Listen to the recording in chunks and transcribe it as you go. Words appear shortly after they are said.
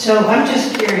So I'm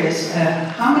just curious,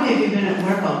 how many of you have been at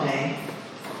work all day?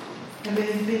 Have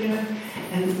you been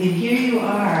and here you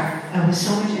are with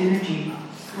so much energy.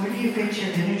 Where do you get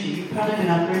your energy? You've probably been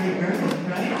up really early,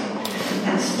 right?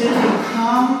 And still you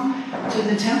come to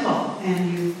the temple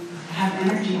and you have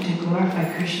energy to glorify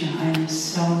Kṛṣṇa. I am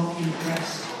so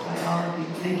impressed by all of you.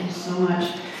 Thank you so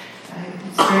much.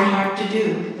 It's very hard to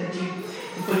do. That you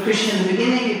put Kṛṣṇa in the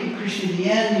beginning, you put Kṛṣṇa in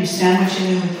the end, you sandwich it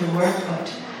in with your work,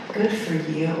 but good for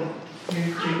you.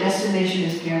 Your destination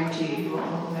is guaranteed. You will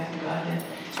go back to Godhead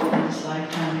in this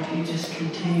lifetime if you just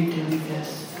continue doing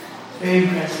this. Very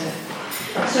impressive.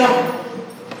 So,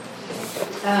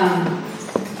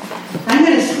 I'm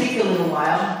going to speak a little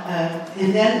while,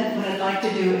 and then what I'd like to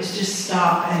do is just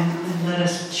stop and let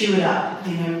us chew it up,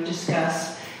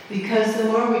 discuss. Because the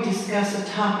more we discuss a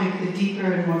topic, the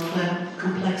deeper and more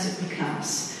complex it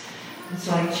becomes. It's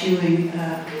like chewing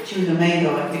a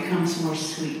mango. It becomes more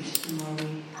sweet the more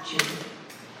we chew it.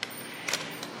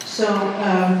 So,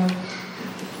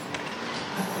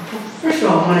 first of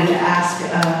all, I wanted to ask,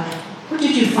 what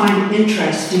did you find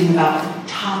interesting about the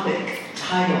topic,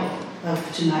 title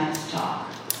of tonight's talk?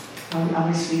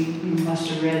 Obviously, you must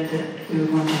have read that we were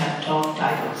going to have a talk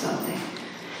title or something.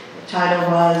 The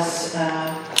title was,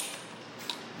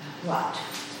 what?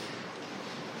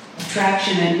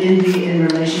 Attraction and envy in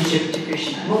relationship to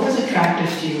Kṛṣṇa. What was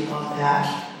attractive to you about that?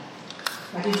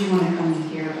 Why did you want to come and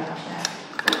hear about that?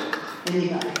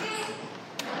 Anybody?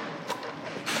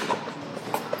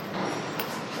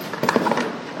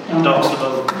 It talks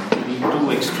about the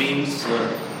two extremes.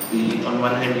 On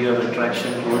one hand you have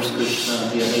attraction towards Kṛṣṇa,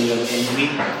 on the other you have envy.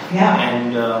 Yeah.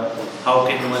 And how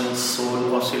can one's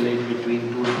soul oscillate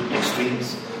between two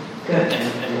extremes? Good.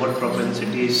 And what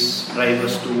propensities drive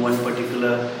us to one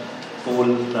particular pole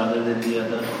rather than the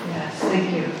other? Yes,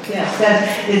 thank you. Yes,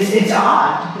 it's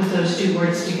odd with those two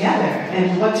words together.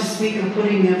 And what to speak of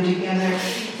putting them together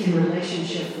in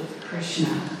relationship with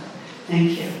Kṛṣṇa.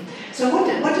 Thank you. So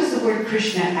what does the word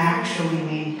Kṛṣṇa actually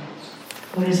mean?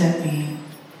 What does that mean?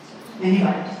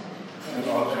 Anybody?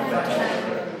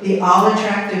 The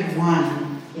all-attractive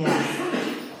one. Yes.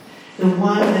 The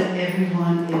one that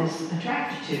everyone is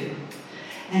attracted to.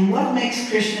 And what makes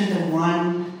Kṛṣṇa the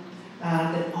one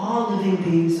that all living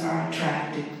beings are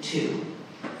attracted to?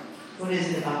 What is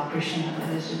it about Kṛṣṇa that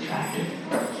is attractive?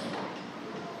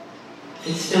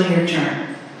 It's still your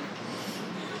turn.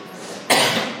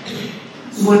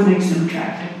 What makes him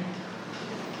attractive?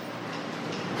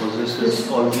 Possesses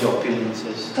all the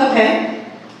opulences. Okay.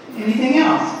 Anything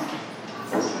else?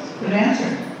 Good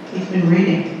answer. He's been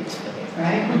reading,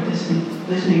 right?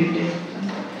 Listening to.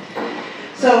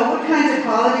 So, what kinds of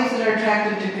qualities that are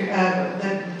attracted to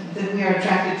that we are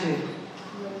attracted to?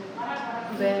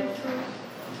 Wealth,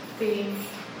 fame,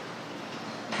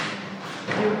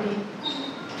 beauty,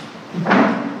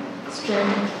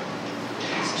 strength.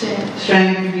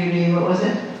 Strength, beauty, what was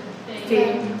it?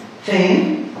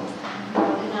 Fame.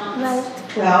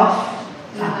 Wealth.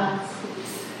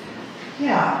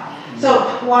 Yeah. So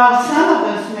while some of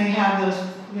us may have those,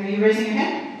 are you raising your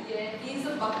hand? Yeah, he's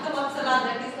a Bhakta Vatsala,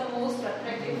 that is the most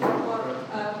attractive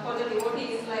for the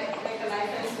devotee, is like a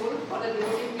life and soul for the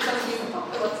devotee because he is a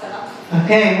Bhakta Vatsala.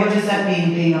 Okay, what does that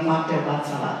mean, being a Bhakta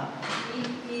Vatsala?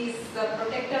 He is a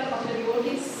protector of the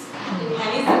devotees in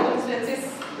any circumstances,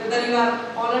 whether you are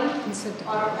fallen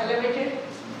or elevated.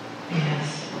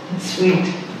 Yes, that's sweet.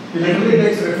 He literally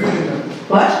takes refuge in them.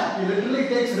 What? He literally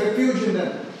takes refuge in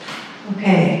them.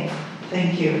 Okay,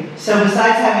 thank you. So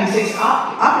besides having 6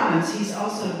 opulence, he's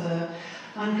also the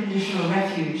unconditional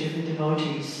refuge of the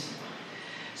devotees.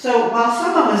 So while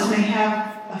some of us may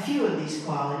have a few of these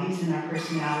qualities in our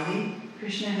personality,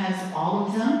 Kṛṣṇa has all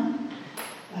of them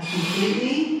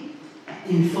completely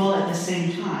in full at the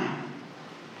same time.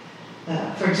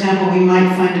 For example, we might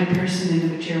find a person in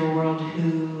the material world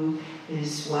who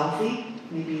is wealthy,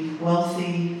 maybe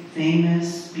wealthy,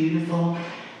 famous, beautiful,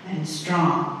 and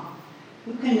strong.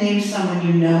 Who can name someone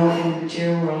you know in the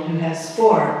material world who has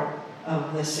 4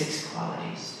 of the 6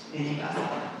 qualities? Anybody?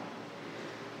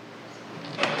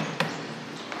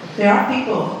 There are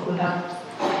people who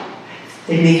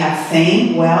they may have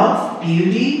fame, wealth,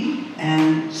 beauty,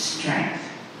 and strength.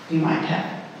 You might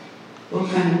have.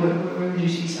 Where would you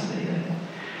see somebody like that?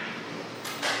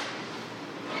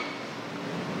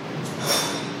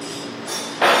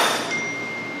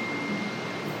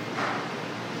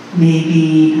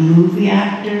 Maybe a movie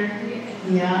actor,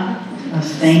 yeah, a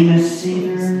famous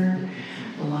singer,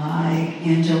 like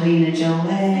Angelina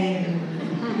Jolie,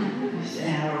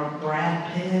 or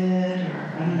Brad Pitt,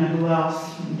 or I don't know who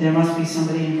else. There must be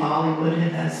somebody in Bollywood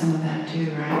that has some of that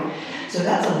too, right? So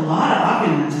that's a lot of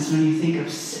opulences when you think of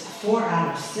 4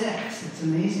 out of 6. It's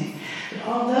amazing. But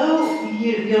although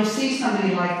you'll see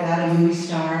somebody like that, a movie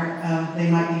star, they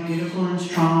might be beautiful and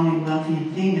strong and wealthy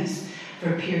and famous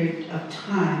for a period of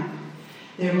time.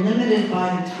 They're limited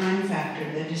by the time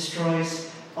factor that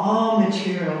destroys all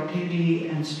material beauty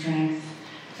and strength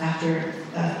after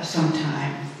some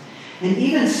time. And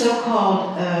even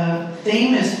so-called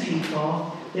famous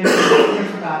people, they're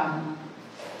forgotten.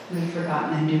 They're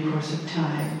forgotten in due course of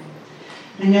time.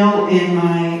 I know in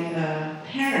my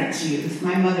parents' youth,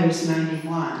 my mother's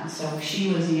 91, so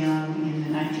she was young in the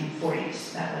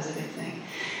 1940s. That was a big thing.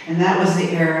 And that was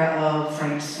the era of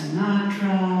Frank Sinatra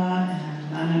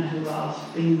and I don't know who else,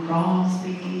 Bing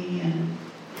Crosby,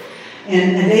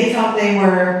 and they thought they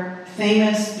were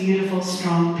famous, beautiful,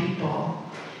 strong people.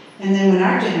 And then when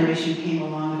our generation came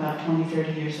along about 20,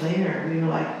 30 years later, we were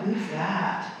like, who's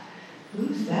that?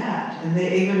 Who's that? And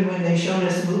even when they showed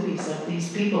us movies of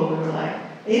these people, we were like,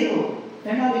 ew,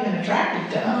 they're not even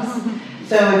attractive to us.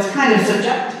 So it's kind of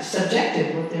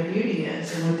subjective what their beauty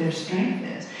is and what their strength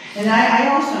is. And I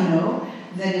also know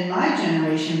that in my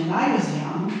generation, when I was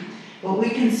young, what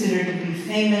we considered to be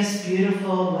famous,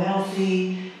 beautiful,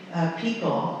 wealthy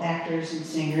people, actors and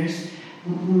singers,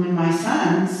 when my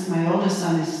oldest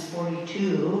son is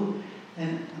 42,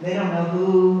 and they don't know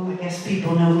who, I guess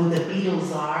people know who the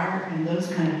Beatles are and those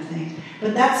kind of things.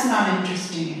 But that's not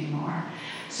interesting anymore.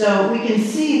 So we can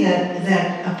see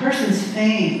that a person's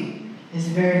fame is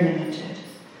very limited.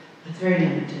 It's very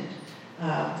limited.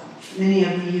 Many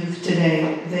of the youth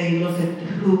today, they look at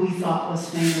who we thought was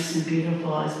famous and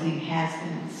beautiful as being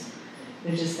has-beens.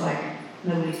 They're just like,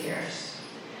 nobody cares.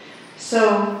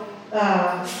 So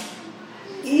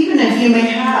even if you may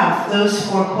have those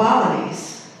 4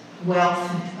 qualities, wealth,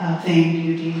 fame,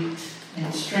 beauty,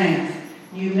 and strength,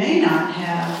 you may not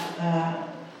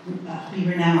be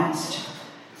renounced.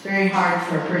 It's very hard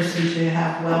for a person to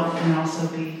have wealth and also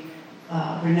be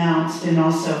renounced and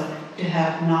also to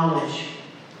have knowledge.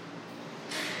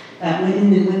 When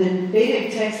the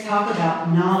Vedic texts talk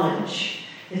about knowledge,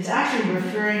 it's actually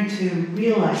referring to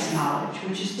realized knowledge,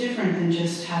 which is different than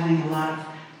just having a lot of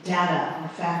data or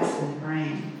facts in the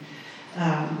brain.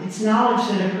 It's knowledge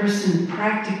that a person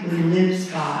practically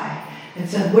lives by.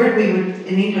 It's a word in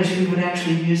English, we would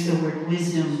actually use the word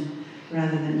wisdom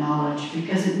rather than knowledge,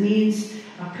 because it means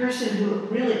a person who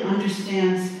really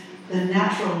understands the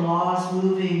natural laws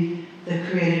moving the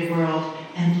created world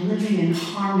and living in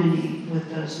harmony with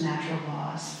those natural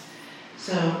laws.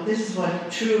 So this is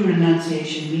what true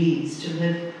renunciation means, to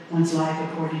live one's life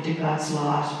according to God's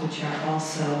laws, which are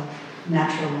also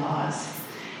natural laws.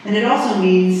 And it also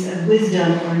means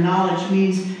wisdom or knowledge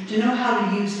means to know how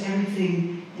to use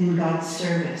everything in God's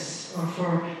service or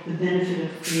for the benefit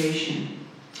of creation,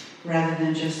 rather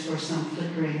than just for some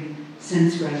flickering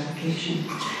sense gratification.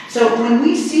 So when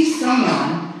we see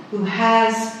someone who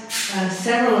has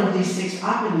several of these 6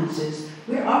 opulences,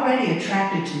 we're already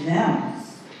attracted to them.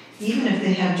 Even if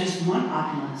they have just one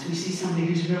opulence, we see somebody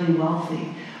who's really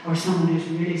wealthy or someone who's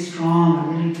really strong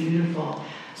or really beautiful.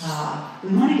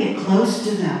 We want to get close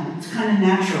to them. It's kind of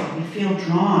natural. You feel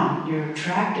drawn. You're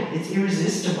attracted. It's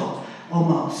irresistible,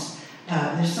 almost.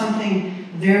 There's something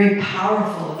very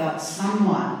powerful about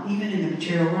someone, even in the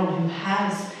material world, who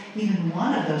has even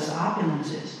one of those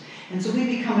opulences. And so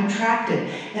we become attracted.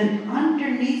 And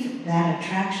underneath that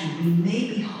attraction, we may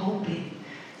be hoping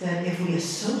that if we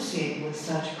associate with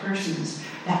such persons,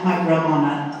 that might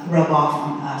rub off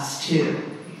on us too.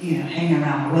 Hang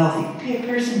around a wealthy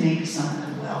person, maybe some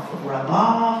of the wealth will rub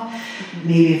off.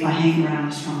 Maybe if I hang around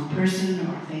a strong person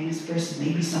or a famous person,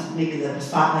 maybe the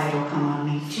spotlight will come on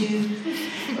me too.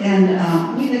 And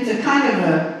it's a kind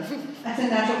of that's a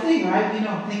natural thing, right? We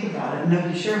don't think about it.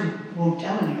 Nobody sure won't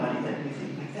tell anybody that we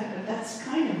think like that, but that's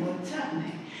kind of what's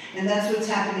happening. And that's what's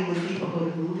happening when people go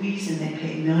to movies and they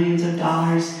pay millions of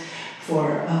dollars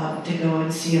to go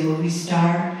and see a movie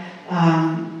star.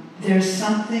 There's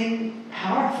something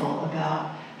powerful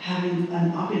about having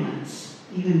an opulence,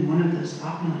 even one of those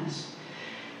opulence.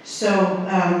 So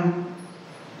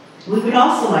we would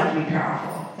also like to be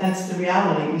powerful. That's the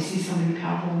reality. We see somebody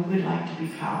powerful, we would like to be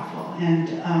powerful. And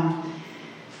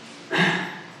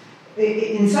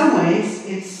in some ways,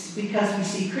 it's because we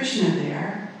see Kṛṣṇa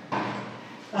there.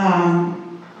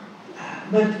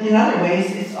 But in other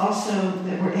ways, it's also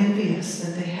that we're envious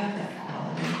that they have that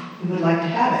quality. We would like to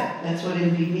have it. That's what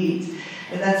envy means.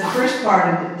 But that's the first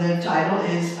part of the title,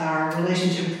 is our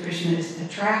relationship with Kṛṣṇa is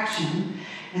attraction.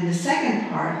 And the second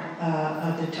part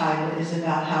of the title is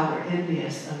about how we're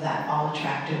envious of that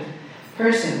all-attractive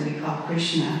person we call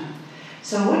Kṛṣṇa.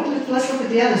 So let's look at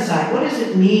the other side. What does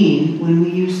it mean when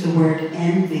we use the word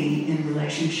envy in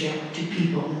relationship to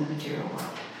people in the material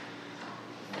world?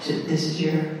 this is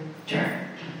your turn.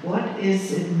 What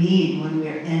does it mean when we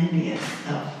are envious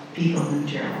of people in the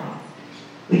material world?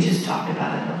 We just talked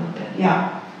about it a little bit.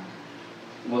 Yeah.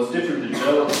 Well, it's different to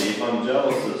jealousy. If I'm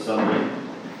jealous of something,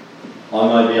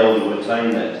 I may be able to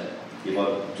attain that if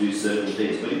I do certain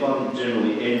things. But if I'm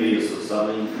generally envious of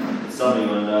something, it's something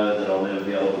I know that I'll never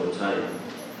be able to attain.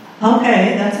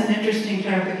 Okay, that's an interesting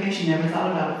clarification. Never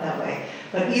thought about it that way.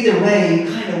 But either way, you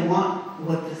kind of want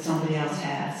what somebody else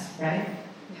has, right?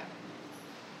 Yeah.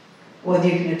 Whether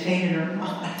you can attain it or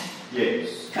not.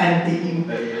 Yes. Kind of thinking.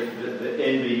 But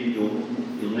envy,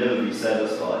 you'll never be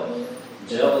satisfied.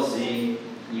 Jealousy,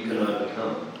 you can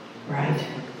overcome. Right.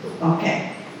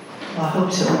 Okay. Well, I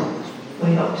hope so.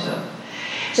 We hope so.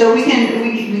 So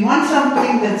we want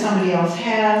something that somebody else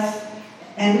has,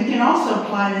 and we can also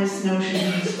apply this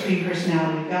notion to this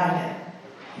three-personality of Godhead.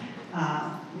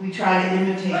 We try to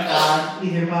imitate God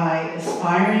either by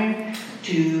aspiring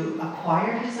to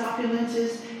acquire His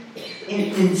opulences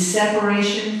in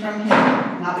separation from Him,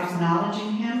 not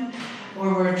acknowledging Him,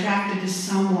 or we're attracted to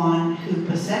someone who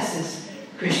possesses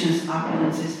Krishna's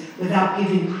opulences without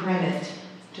giving credit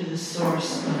to the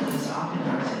source of those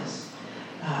opulences.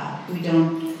 We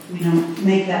don't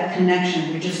make that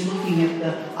connection. We're just looking at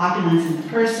the opulence in the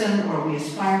person, or we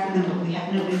aspire for them, but we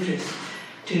have no interest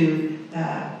to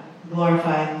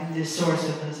glorify the source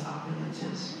of those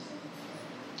opulences.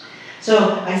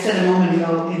 So I said a moment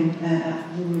ago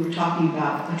when we were talking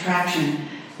about attraction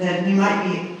that we might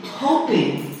be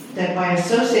hoping that by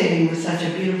associating with such a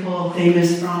beautiful,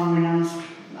 famous, strong, renounced,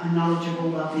 knowledgeable,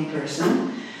 wealthy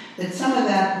person, that some of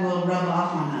that will rub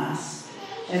off on us.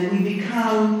 And we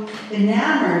become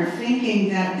enamored thinking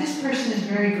that this person is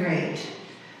very great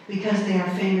because they are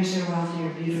famous or wealthy or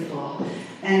beautiful.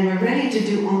 And we're ready to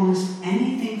do almost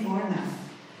anything for them,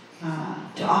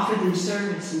 to offer them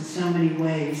service in so many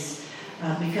ways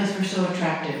because we're so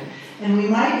attractive. And we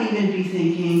might even be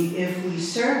thinking if we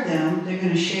serve them, they're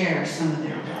going to share some of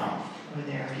their wealth or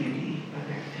their beauty or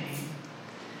their fame.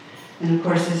 And of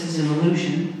course, this is an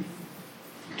illusion.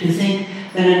 To think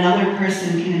that another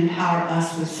person can empower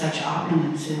us with such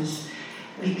opulences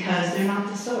because they're not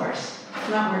the source. It's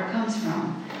not where it comes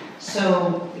from.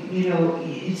 So,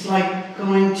 it's like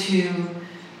going to,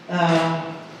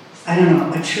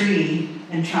 a tree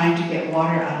and trying to get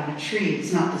water out of a tree.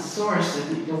 It's not the source.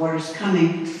 The water's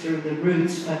coming through the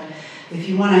roots, but if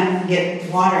you want to get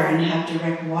water and have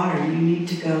direct water, you need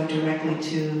to go directly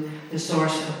to the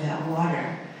source of that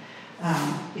water.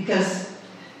 Because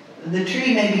the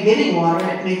tree may be getting water,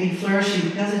 it may be flourishing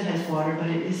because it has water, but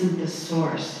it isn't the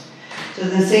source. So in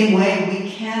the same way, we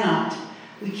cannot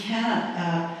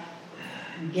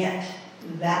get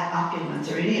that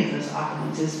opulence or any of those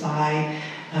opulences by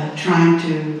trying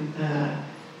to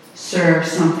serve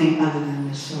something other than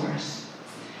the source.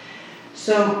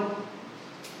 So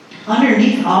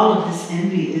underneath all of this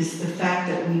envy is the fact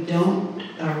that we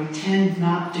tend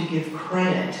not to give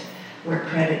credit where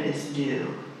credit is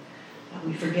due.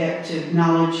 We forget to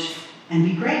acknowledge and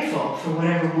be grateful for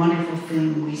whatever wonderful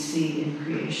thing we see in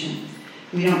creation.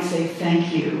 We don't say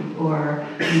thank you, or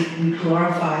we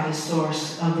glorify the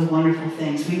source of the wonderful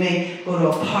things. We may go to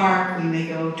a park, we may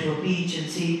go to a beach and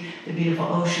see the beautiful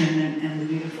ocean and the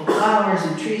beautiful flowers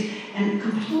and trees, and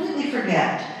completely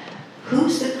forget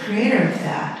who's the creator of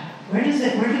that. Where do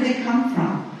they come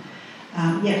from?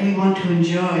 Yet we want to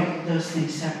enjoy those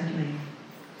things separately.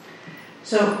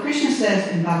 So Krishna says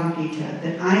in Bhagavad Gita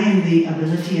that I am the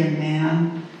ability of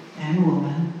man and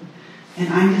woman, and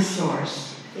I'm the source.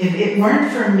 If it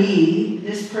weren't for me,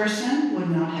 this person would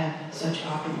not have such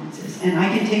opulences, and I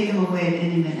can take them away at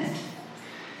any minute.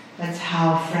 That's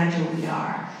how fragile we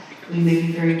are. We may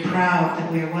be very proud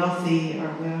that we are wealthy,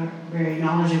 or we're very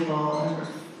knowledgeable, or we're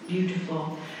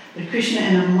beautiful, but Krishna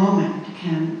in a moment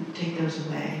can take those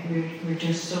away. We're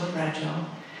just so fragile.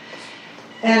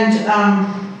 And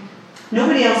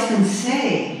nobody else can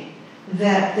say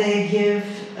that they give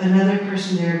another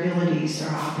person their abilities or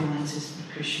opulences to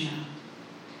Krishna.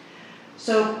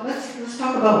 So let's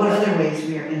talk about what other ways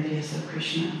we are envious of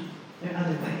Krishna. There are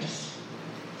other ways.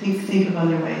 Think of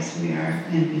other ways we are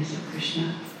envious of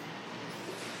Krishna.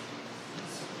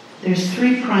 There's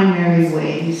 3 primary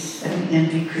ways that we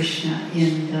envy Krishna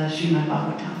in the Srimad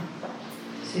Bhagavatam.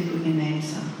 See if we can name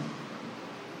some.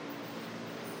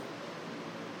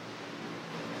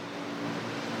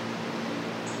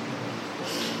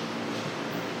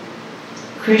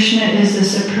 Krishna is the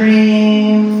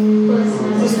supreme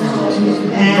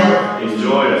and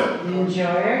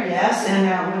enjoyer, yes, and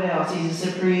what else? He's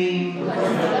a supreme, but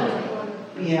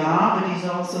he's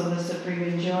also the supreme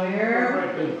enjoyer.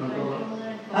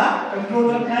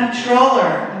 Controller.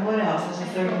 And what else is the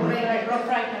third one?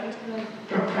 Proprietor.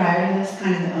 Proprietor, that's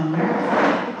kind of the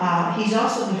owner. He's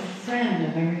also the friend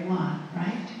of everyone,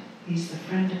 right? He's the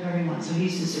friend of everyone, so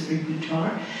he's the supreme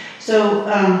controller. So,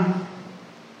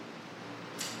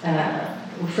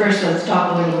 first let's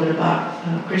talk a little bit about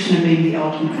Kṛṣṇa being the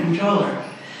ultimate controller.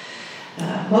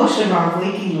 Most of our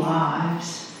waking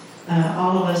lives,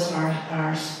 all of us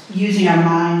are using our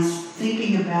minds,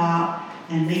 thinking about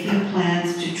and making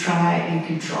plans to try and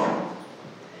control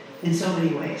in so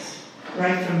many ways.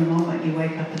 Right from the moment you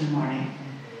wake up in the morning.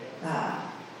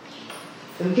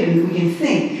 We can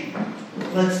think.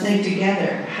 Let's think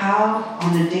together how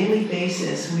on a daily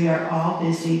basis we are all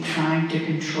busy trying to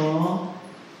control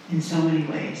in so many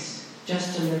ways,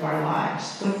 just to live our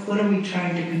lives. What are we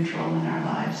trying to control in our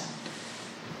lives?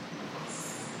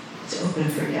 It's open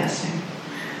for guessing.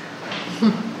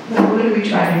 What do we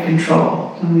try to control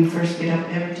when we first get up,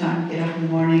 every time we get up in the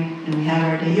morning and we have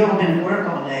our day? You've all been at work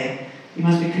all day. You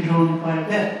must be controlling quite a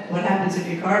bit. What happens if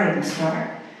your car doesn't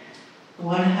start?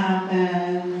 What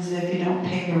happens if you don't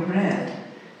pay your rent?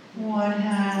 What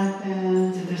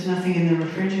happens if there's nothing in the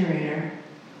refrigerator?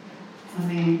 I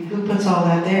mean, who puts all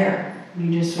that there? You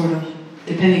just sort of,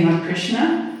 depending on Kṛṣṇa,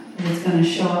 and it's going to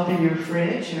show up in your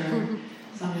fridge or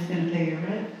somebody's going to pay your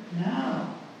rent? No.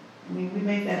 I mean, we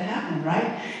make that happen,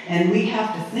 right? And we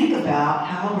have to think about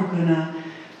how we're going to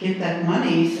get that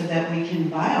money so that we can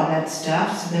buy all that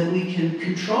stuff, so that we can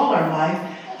control our life.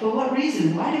 For what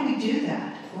reason? Why do we do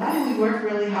that? Why do we work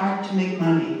really hard to make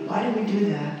money? Why do we do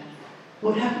that?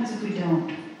 What happens if we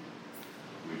don't?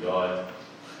 We die.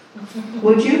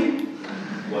 Would you?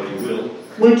 Well, you will.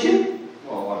 Would you?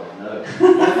 Well, I don't know.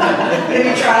 Have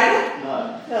you tried it?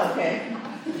 No. Okay.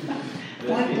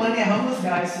 Plenty of homeless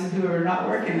guys who are not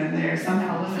working in there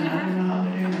somehow living. I don't know how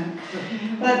they're doing that.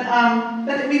 But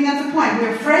I mean, that's the point.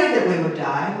 We're afraid that we would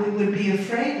die. We would be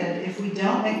afraid that if we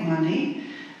don't make money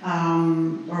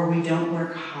or we don't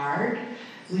work hard,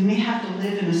 we may have to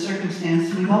live in a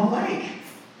circumstance we won't like.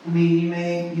 I mean, you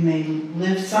may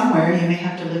live somewhere. You may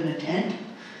have to live in a tent.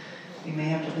 You may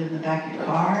have to live in the back of your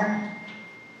car.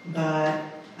 But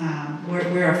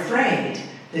we're afraid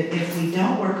that if we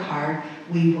don't work hard,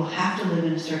 we will have to live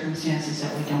in circumstances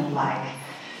that we don't like.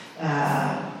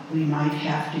 We might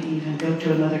have to even go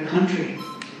to another country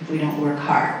if we don't work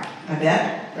hard. I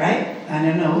bet, right? I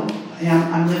don't know.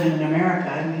 I'm living in America,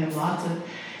 and we have lots of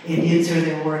Indians who are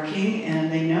there working,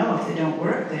 and they know if they don't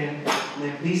work, their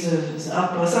visa is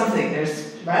up or something.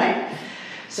 Right?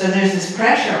 So there's this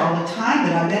pressure all the time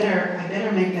that I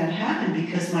better make that happen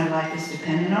because my life is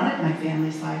dependent on it. My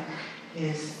family's life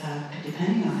is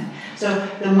depending on it. So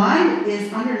the mind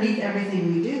is underneath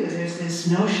everything we do. There's this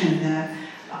notion that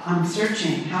I'm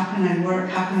searching. How can I work?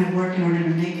 How can I work in order to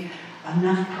make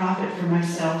enough profit for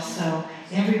myself so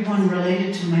everyone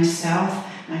related to myself,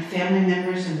 my family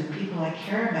members, and the people I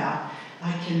care about,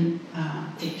 I can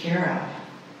take care of.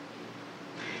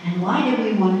 And why do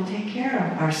we want to take care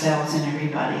of ourselves and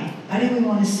everybody? Why do we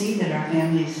want to see that our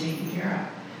family is taken care of?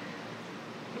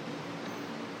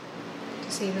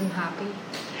 To see them happy.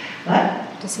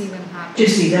 What? To see them happy. To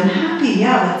see them happy,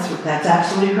 yeah, that's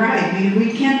absolutely right.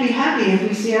 We can't be happy if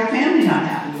we see our family not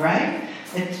happy, right?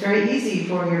 It's very easy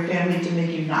for your family to make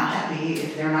you not happy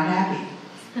if they're not happy,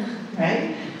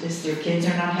 right? Just your kids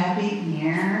are not happy,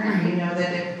 you know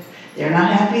that if they're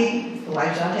not happy, the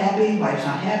wife's not happy,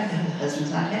 the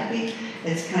husband's not happy.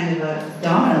 It's kind of a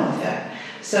domino effect.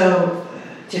 So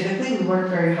typically we work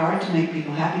very hard to make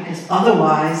people happy because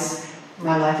otherwise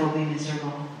my life will be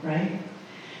miserable, right?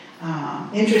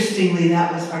 Interestingly,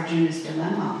 that was Arjuna's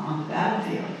dilemma on the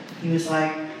battlefield. He was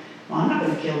like, well, I'm not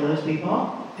going to kill those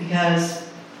people because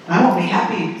I won't be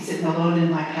happy sitting alone in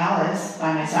my palace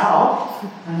by myself.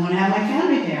 I want to have my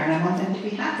family there and I want them to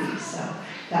be happy. So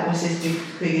that was his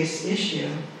biggest issue.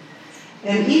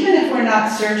 And even if we're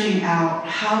not searching out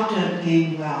how to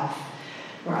gain wealth,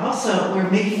 we're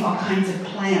making all kinds of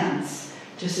plans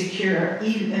to secure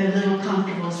even a little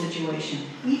comfortable situation.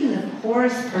 Even the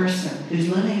poorest person who's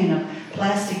living in a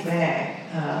plastic bag,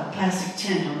 plastic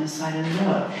tent on the side of the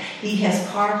road, he has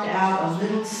carved out a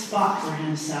little spot for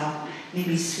himself,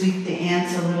 maybe sweep the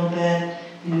ants a little bit,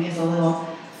 he has a little,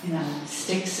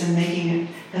 sticks and making it,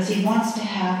 because he wants to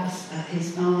have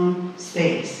his own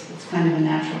space. It's kind of a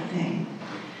natural thing.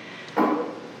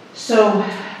 So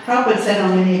Prabhupada said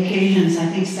on many occasions, I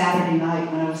think Saturday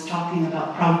night when I was talking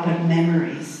about Prabhupada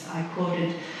memories, I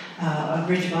quoted a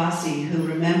Dāsi who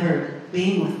remembered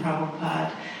being with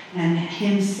Prabhupada and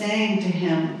him saying to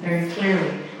him very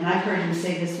clearly, and I've heard him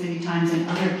say this many times on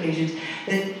other occasions,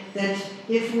 that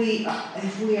if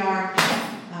we are,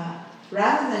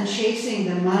 rather than chasing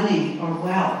the money or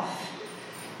wealth,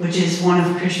 which is one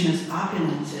of Krishna's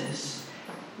opulences.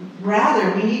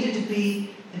 Rather, we needed to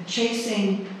be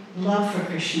chasing love for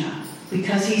Krishna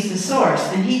because he's the source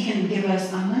and he can give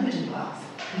us unlimited wealth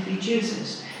if he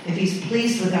chooses. If he's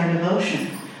pleased with our devotion,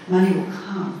 money will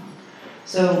come.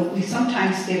 So we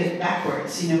sometimes get it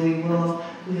backwards. We will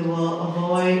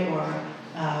avoid or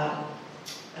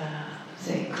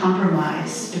say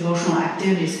compromise devotional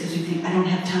activities because we think I don't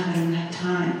have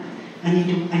time. I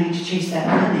need to chase that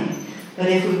money. But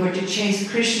if we were to chase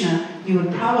Krishna, you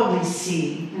would probably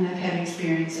see, and I've had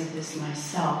experience of this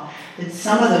myself, that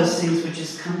some of those things would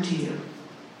just come to you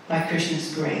by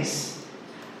Krishna's grace.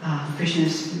 Krishna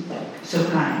is so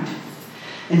kind.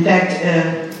 In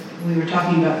fact, we were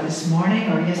talking about this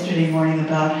morning or yesterday morning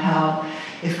about how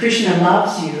if Krishna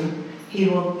loves you, he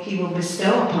will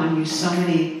bestow upon you so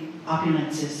many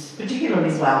opulences,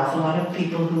 particularly wealth. A lot of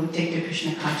people who take to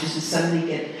Krishna consciousness suddenly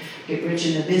get rich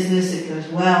in the business, it goes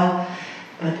well.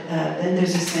 But then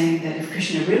there's a saying that if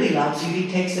Krishna really loves you,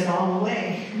 he takes it all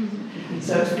away.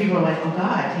 So people are like, oh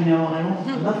God,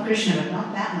 I love Krishna, but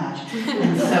not that much.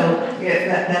 And so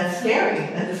that's scary.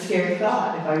 That's a scary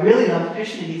thought. If I really love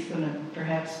Krishna, he's going to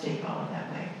perhaps take all of that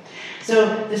away.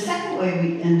 So the second way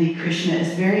we envy Krishna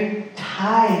is very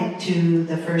tied to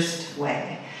the first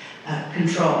way,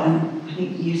 control. And I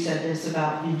think you said this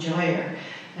about enjoyer.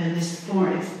 And this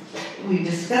form, we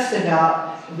discussed about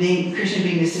Krishna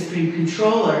being the supreme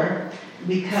controller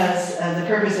because the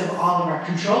purpose of all of our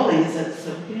controlling is that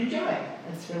so we can enjoy.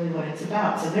 That's really what it's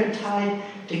about. So they're tied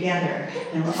together.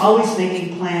 And we're always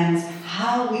making plans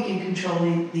how we can control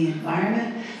the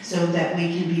environment so that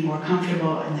we can be more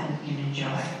comfortable and that we can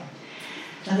enjoy.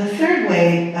 Now the third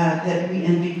way that we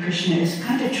envy Krishna is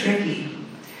kind of tricky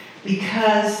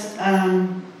because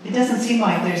it doesn't seem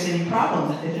like there's any problem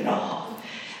with it at all.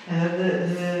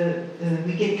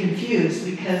 We get confused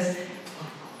because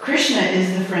Krishna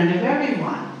is the friend of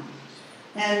everyone.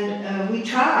 And we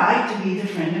try to be the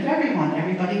friend of everyone.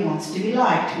 Everybody wants to be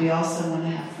liked. We also want to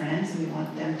have friends and we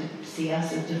want them to see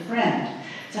us as a friend.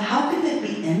 So how could it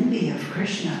be envy of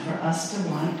Krishna for us to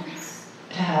want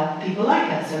to have people like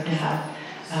us or to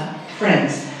have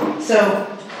friends? So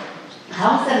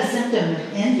how is that a symptom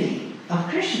of envy of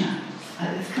Krishna?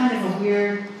 It's kind of a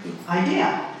weird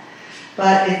idea.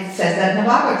 But it says that in the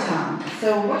Bhagavatam.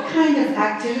 So what kind of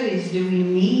activities do we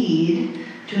need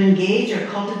to engage or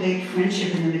cultivate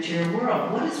friendship in the material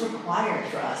world? What is required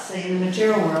for us? Say in the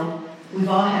material world, we've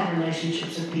all had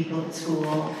relationships with people at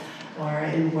school or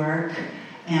in work,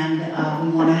 and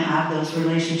we want to have those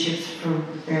relationships for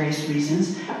various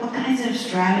reasons. What kinds of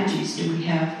strategies do we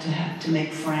have to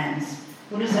make friends?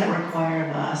 What does that require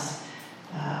of us?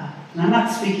 And I'm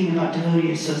not speaking about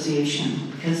devotee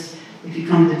association, because if you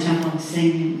come to the temple and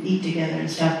sing and eat together and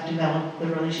stuff, the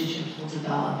relationships will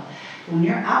develop. When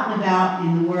you're out and about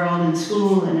in the world, in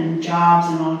school and in jobs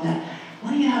and all of that,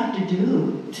 what do you have to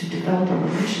do to develop a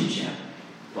relationship?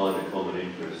 Find a common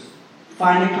interest.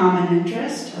 Find a common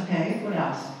interest? Okay, what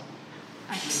else?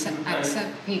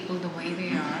 Accept people the way they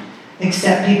are.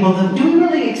 Accept people. Do we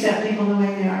really accept people the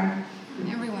way they are?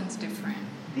 Everyone's different.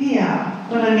 Yeah,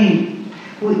 but I mean,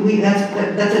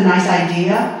 that's a nice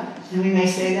idea. And we may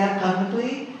say that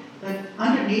publicly, but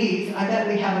underneath, I bet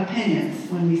we have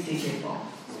opinions when we see people.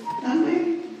 Don't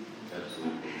we?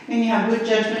 Absolutely. And you have good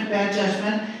judgment, bad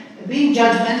judgment. Being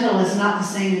judgmental is not the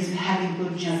same as having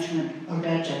good judgment or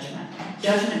bad judgment.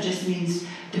 Judgment just means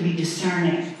to be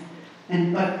discerning.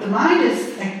 But the mind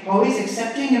is always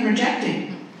accepting and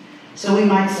rejecting. So we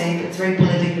might say, if it's very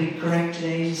politically correct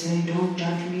today, to say, don't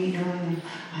judge me, darling.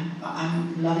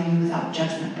 I'm loving you without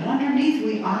judgment. But underneath,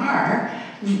 we are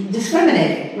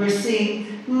discriminating. We're seeing,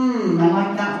 I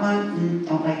like that one,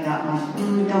 don't like that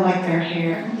one, don't like their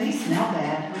hair, they smell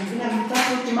bad.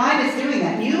 That's what your mind is doing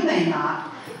that. You may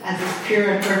not, as this pure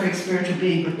and perfect spiritual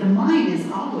being, but the mind is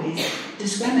always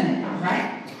discriminating,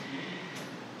 right?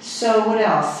 So what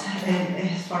else?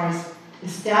 As far as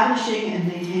establishing and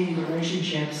maintaining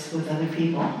relationships with other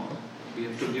people. We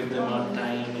have to give them our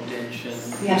time, attention,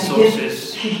 Yeah,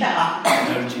 resources, yeah.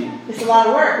 energy. It's a lot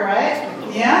of work, right?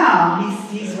 Yeah,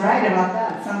 he's right about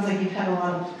that. It sounds like you've had a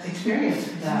lot of experience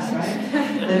with that, right?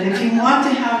 That if you want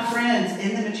to have friends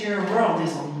in the material world,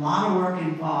 there's a lot of work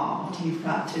involved. You've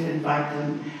got to invite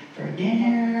them for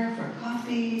dinner, for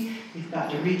coffee. You've got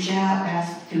to reach out,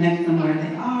 connect them where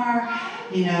they are.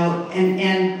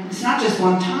 And it's not just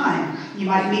one time. You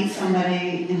might meet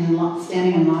somebody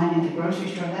standing in line at the grocery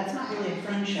store. That's not really a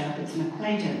friendship, it's an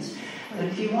acquaintance. But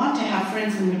if you want to have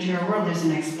friends in the material world, there's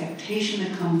an expectation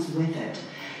that comes with it.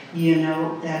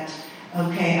 That,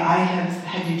 okay, I have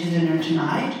had you to dinner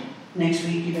tonight. Next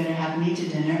week you better have me to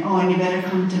dinner. Oh, and you better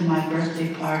come to my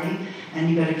birthday party. and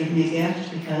you better give me a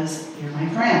gift because you're my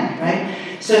friend, right?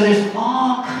 So there's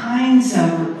all kinds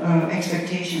of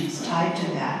expectations tied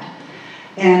to that.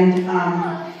 And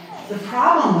the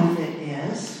problem with it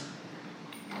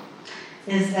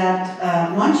is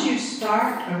that once you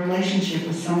start a relationship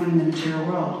with someone in the material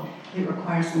world, it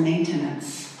requires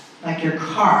maintenance. Like your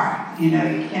car, you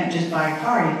can't just buy a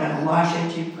car, you've got to wash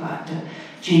it, you've got to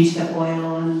change the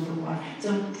oil and the water.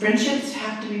 So friendships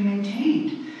have to be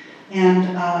maintained.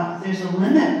 And there's a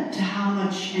limit to how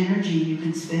much energy you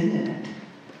can spend in it.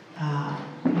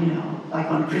 Like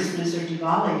on Christmas or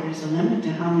Diwali, there's a limit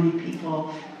to how many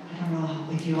people, I don't know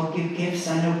if you all give gifts.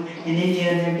 I know in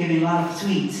India they're giving a lot of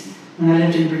sweets. When I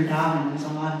lived in Vrindavan, there's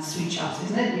a lot of sweet shops,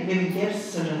 isn't it? You're giving gifts,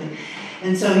 sort of thing.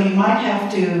 And so you might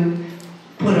have to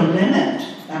put a limit,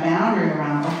 a boundary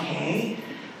around, okay,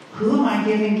 who am I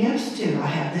giving gifts to? I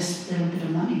have this little bit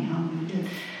of money, how am I going to do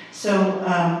it?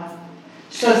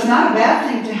 So it's not a bad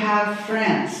thing to have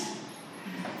friends.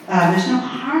 There's no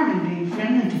harm in being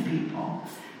friendly to people.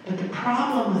 But the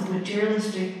problem with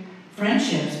materialistic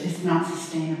friendships is it's not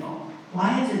sustainable.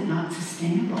 Why is it not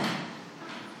sustainable?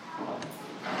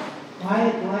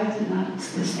 Why is it not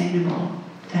sustainable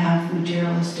to have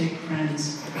materialistic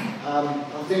friends?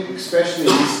 I think especially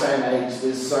in this day and age,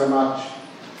 there's so much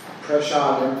pressure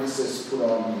and emphasis put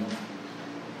on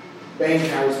being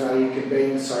charismatic and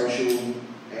being social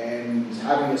and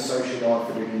having a social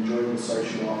life and enjoying the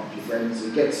social life with your friends.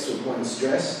 It gets to a point of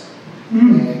stress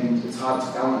and it's hard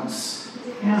to balance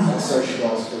that social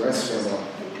life with the rest of your life.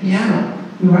 Yeah,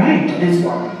 right. That's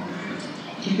why.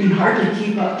 You can hardly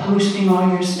keep up posting all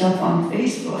your stuff on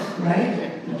Facebook,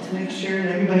 right? To make sure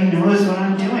that everybody knows what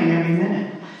I'm doing every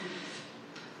minute.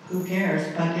 Who cares?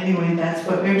 But anyway, that's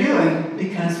what we're doing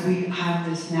because we have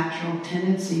this natural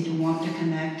tendency to want to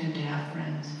connect and to have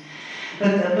friends.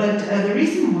 But the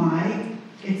reason why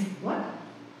it's what?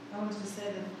 I want to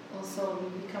say that also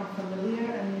you become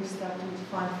familiar and you start to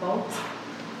find faults.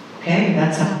 Okay,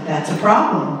 that's a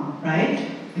problem, right?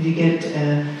 If you get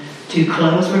too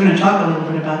close, we're going to talk a little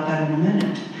bit about that in a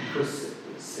minute. Because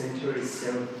the center is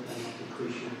self and not the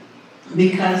Kṛṣṇa.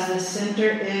 Because the center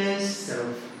is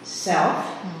self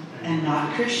and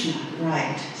not Kṛṣṇa,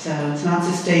 right? So it's not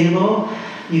sustainable.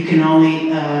 You can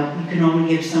only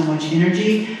give so much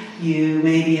energy. You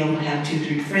may be able to have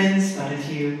 2-3 friends, but if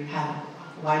you have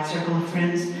a wide circle of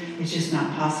friends, it's just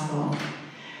not possible.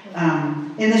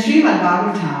 In the Srimad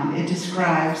Bhagavatam, it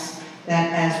describes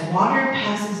that as water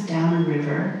passes down a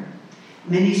river,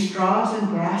 many straws and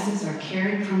grasses are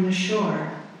carried from the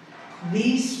shore.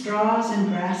 These straws and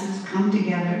grasses come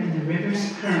together in the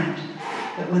river's current,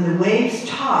 but when the waves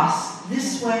toss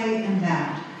this way and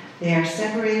that, they are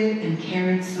separated and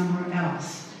carried somewhere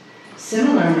else.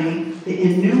 Similarly, the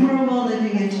innumerable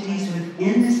living entities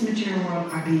within this material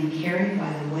world are being carried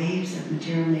by the waves of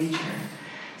material nature.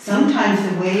 Sometimes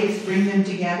the waves bring them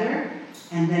together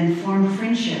and then form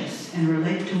friendships and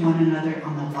relate to one another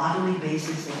on the bodily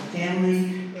basis of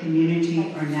family,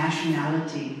 community, or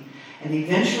nationality. And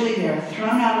eventually they are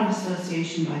thrown out of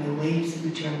association by the waves of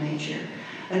material nature.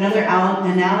 Another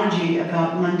analogy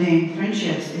about mundane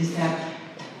friendships is that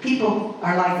people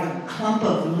are like a clump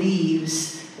of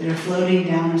leaves that are floating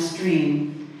down a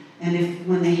stream. And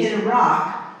when they hit a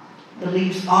rock, the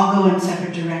leaves all go in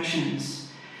separate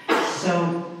directions.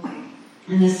 So,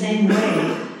 in the same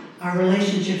way, our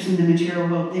relationships in the material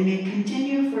world, they may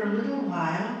continue for a little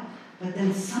while, but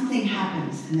then something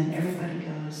happens, and then everybody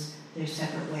goes their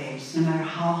separate ways, no matter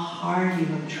how hard you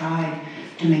have tried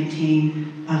to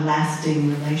maintain a lasting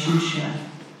relationship.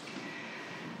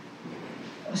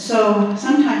 So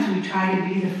sometimes we try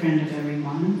to be the friend of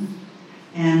everyone,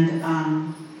 and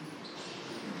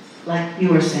like you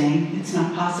were saying, it's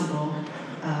not possible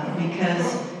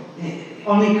because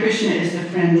only Kṛṣṇa is the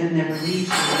friend that never leaves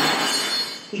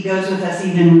us. He goes with us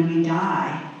even when we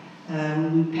die,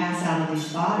 when we pass out of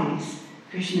these bodies.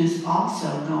 Kṛṣṇa is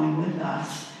also going with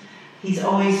us. He's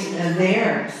always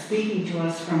there, speaking to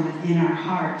us from within our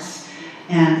hearts,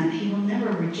 and he will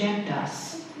never reject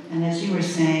us. And as you were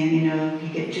saying, if you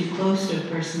get too close to a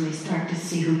person, they start to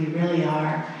see who you really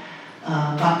are.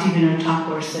 Bhaktivinoda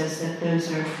Thakur says that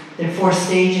there are 4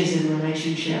 stages in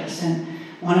relationships, and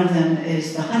one of them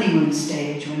is the honeymoon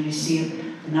stage, when you see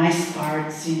the nice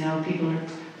parts, people are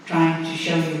trying to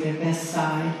show you their best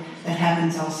side. That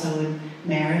happens also in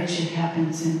marriage. It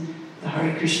happens in the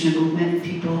Hare Krishna movement.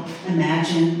 People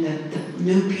imagine that the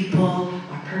new people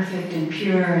are perfect and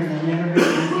pure and they'll never hurt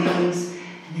their feelings.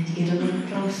 And then you get a little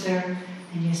closer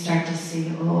and you start to see,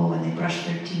 when they brush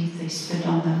their teeth, they spit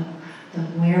on the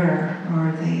mirror,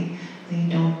 or they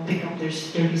don't pick up their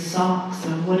dirty socks,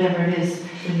 or whatever it is.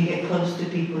 When you get close to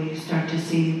people, you start to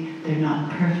see they're not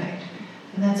perfect.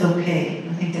 And that's okay.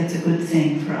 I think that's a good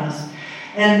thing for us.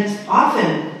 And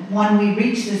often, when we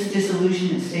reach this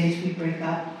disillusionment stage, we break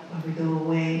up or we go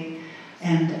away.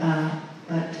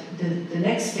 But the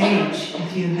next stage,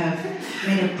 if you have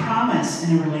made a promise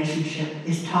in a relationship,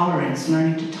 is tolerance,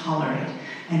 learning to tolerate.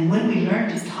 And when we learn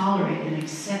to tolerate and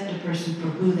accept a person for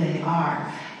who they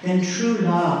are, then true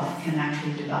love can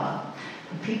actually develop.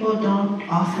 But people don't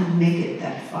often make it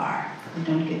that far. They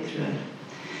don't get through it.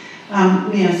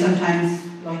 Sometimes,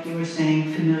 like you were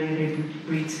saying, familiarity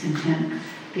breeds contempt.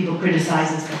 People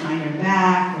criticize us behind our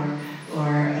back,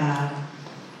 or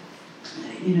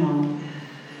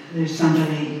there's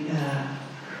somebody,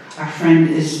 our friend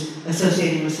is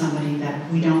associating with somebody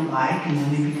that we don't like, and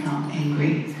then we become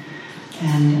angry.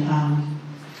 And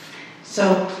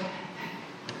so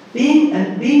being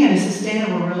in a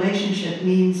sustainable relationship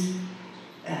means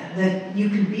that you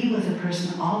can be with a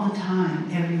person all the time,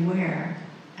 everywhere.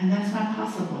 And that's not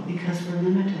possible because we're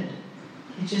limited.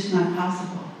 It's just not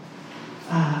possible.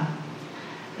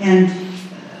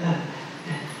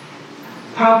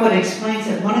 Prabhupada explains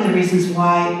that one of the reasons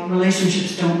why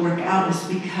relationships don't work out is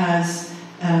because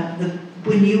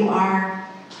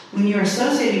when you're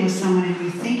associating with someone and you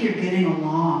think you're getting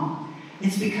along,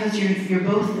 it's because you're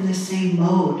both in the same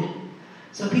mode.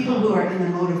 So people who are in the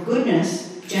mode of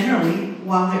goodness, generally,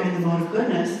 while they're in the mode of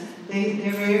goodness,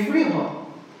 they're very agreeable.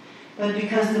 But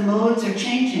because the modes are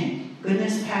changing,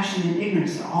 goodness, passion, and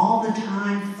ignorance are all the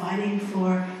time fighting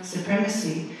for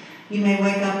supremacy, you may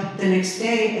wake up the next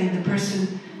day and the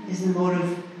person is in the mode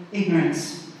of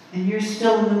ignorance. And you're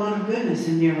still in the mode of goodness,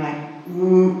 and you're like,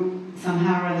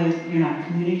 somehow or other you're not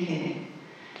communicating.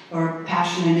 Or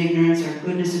passion and ignorance, or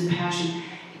goodness and passion.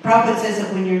 Prabhupada says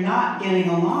that when you're not getting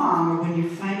along, or when you're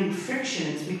finding friction,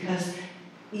 it's because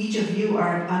each of you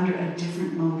are under a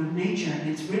different mode of nature. And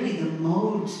it's really the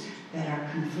modes that are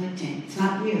conflicting. It's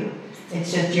not you.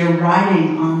 It's just you're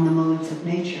riding on the modes of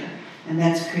nature. And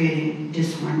that's creating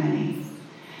disharmony.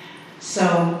 So,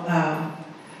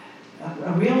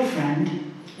 a real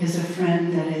friend is a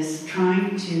friend that is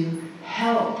trying to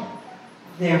help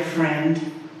their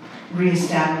friend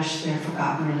reestablish their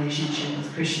forgotten relationship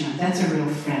with Kṛṣṇa. That's a real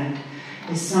friend.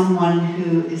 Is someone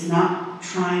who is not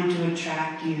trying to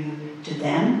attract you to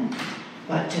them,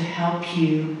 but to help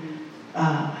you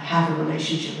have a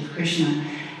relationship with Kṛṣṇa.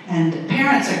 And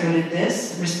parents are good at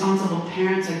this. Responsible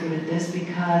parents are good at this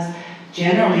because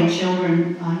generally young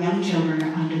children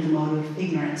are under the mode of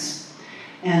ignorance.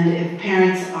 And if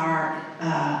parents are,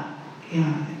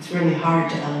 it's really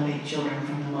hard to elevate children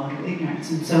from the mode of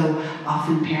ignorance. And so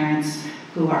often parents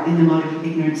who are in the mode of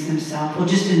ignorance themselves will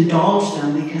just indulge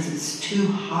them because it's too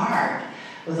hard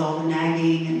with all the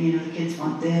nagging and, the kids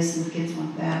want this and the kids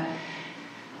want that.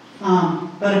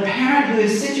 But a parent who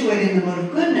is situated in the mode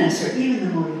of goodness or even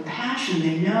the mode of passion,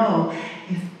 they know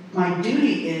if my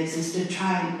duty is to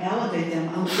try and elevate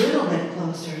them a little bit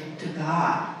closer to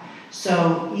God.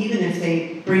 So even if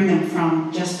they bring them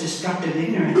from just destructive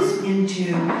ignorance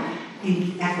into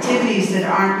activities that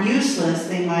aren't useless,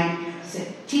 they might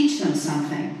teach them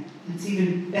something. It's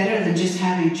even better than just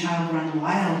having a child run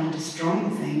wild and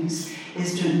destroying things,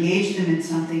 is to engage them in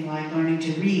something like learning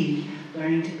to read,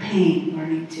 learning to paint,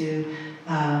 learning to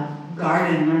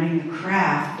garden, learning to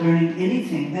craft, learning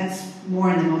anything. That's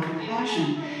more in the mode of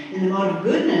passion. In the mode of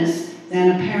goodness,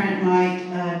 then a parent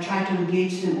might try to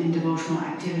engage them in devotional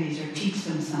activities or teach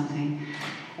them something.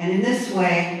 And in this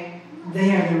way,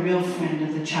 they are the real friend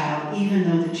of the child, even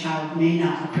though the child may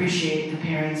not appreciate the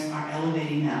parents are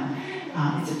elevating them.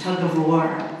 It's a tug of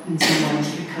war in some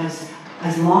ways, because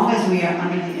as long as we are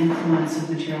under the influence of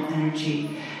material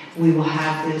energy, we will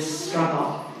have this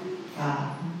struggle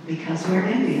because we're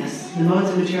envious. The modes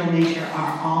of material nature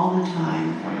are all the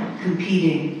time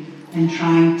competing and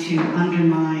trying to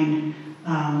undermine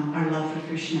our love for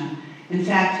Kṛṣṇa. In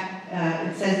fact,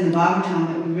 it says in the Bhagavatam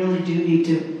that we really do need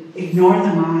to ignore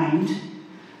the mind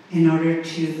in order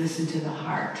to listen to the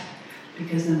heart,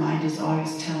 because the mind is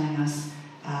always telling us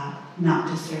not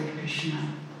to serve Kṛṣṇa.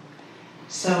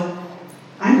 So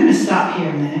I'm going to stop here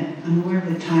a minute. I'm aware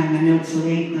of the time. I know it's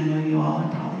late, and I know you all are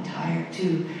probably tired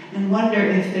too, and wonder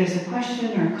if there's a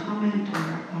question or a comment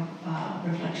or a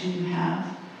reflection you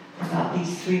have about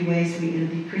these three ways we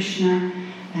elevate Kṛṣṇa,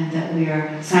 and that we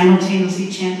are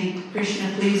simultaneously chanting,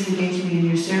 Kṛṣṇa, please engage me in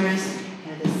your service.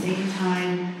 And at the same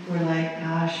time, we're like,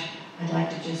 gosh, I'd like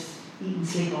to just eat and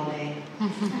sleep all day.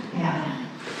 Yeah.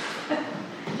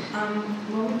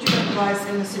 What would you advise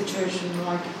in a situation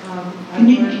like...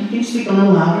 Can you speak a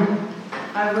little louder?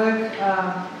 I work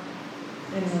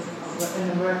in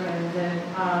the work, and then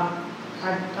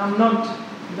I'm not...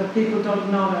 The people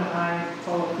don't know that I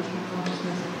follow Krishna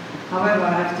consciousness. However,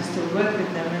 I have to still work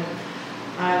with them,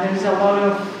 and there is a lot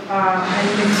of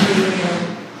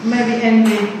maybe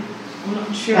envy. I'm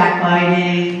not sure.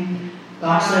 Backbiting,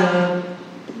 gossip.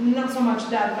 Not so much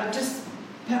that, but just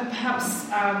perhaps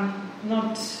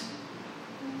not.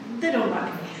 They don't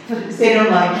like me. They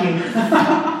don't like you.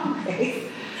 Okay.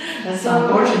 That's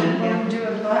unfortunate. What would you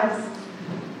advise?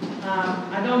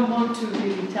 I don't want to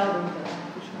really tell them that I'm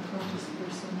a Krishna conscious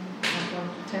person. I go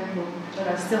to temple, but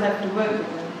I still have to work with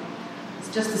them. It's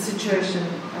just a situation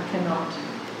I cannot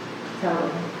tell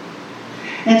them.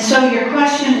 And so your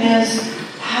question is,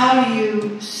 how do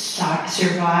you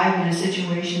survive in a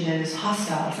situation that is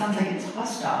hostile? It sounds like it's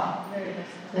hostile. Very hostile.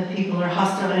 That people are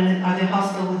hostile, and are they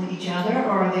hostile with each other,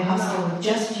 or are they hostile with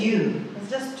just you? It's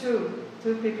just two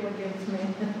people against me.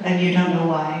 And you don't know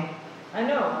why? I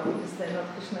know, because they're not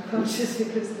Krishna conscious,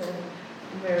 because they're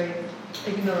very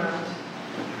ignorant.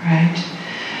 Right.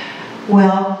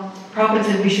 Well, Prabhupada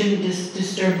said we shouldn't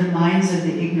disturb the minds of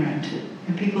the ignorant.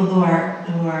 And people who are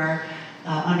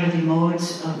under the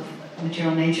modes of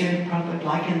material nature, Prabhupada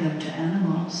likened them to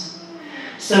animals.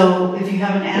 So if you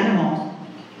have an animal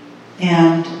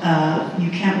and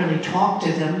you can't really talk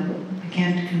to them, you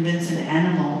can't convince an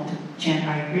animal to chant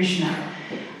Hare Krishna,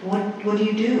 what do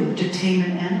you do to tame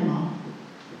an animal?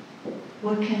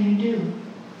 What can you do?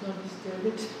 Don't disturb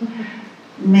it.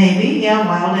 Maybe, yeah,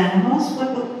 wild animals.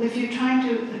 But if you're trying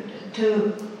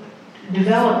to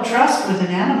develop trust with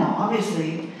an animal,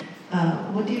 obviously,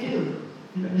 what do you do?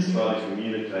 And just try to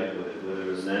communicate with it,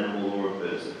 whether it's an animal or a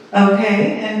person.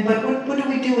 Okay, but what do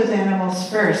we do with animals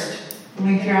first?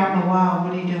 If you're out in the wild,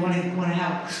 what do you do? When you want to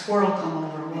have a squirrel come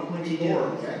over, what do you do?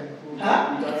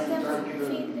 Huh?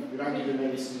 You don't give them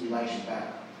any stimulation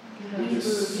back. You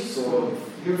just sort of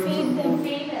Feed them.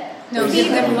 No,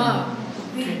 feed them love.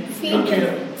 Feed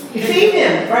them. You feed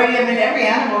them, right? I mean, every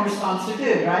animal responds to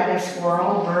food, right? A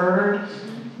squirrel, bird.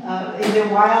 If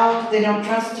they're wild, they don't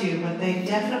trust you, but they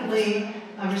definitely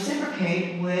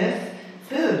reciprocate with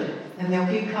food, and they'll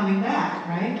keep coming back,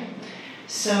 right?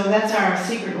 So that's our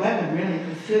secret weapon, really,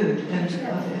 with food. And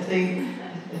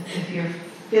if you're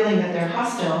feeling that they're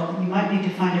hostile, you might need to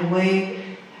find a way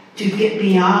to get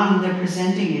beyond the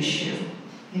presenting issue.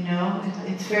 You know,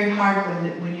 it's very hard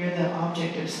when you're the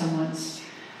object of someone's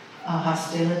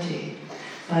hostility.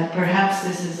 But perhaps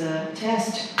this is a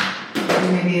test,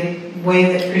 maybe a way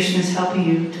that Krishna is helping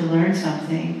you to learn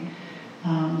something.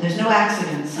 There's no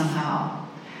accident somehow.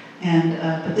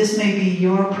 But this may be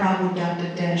your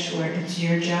Prabhupada Desh, where it's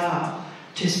your job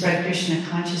to spread Krishna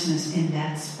consciousness in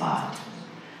that spot.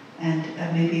 And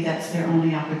maybe that's their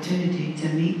only opportunity to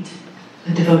meet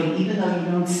a devotee, even though you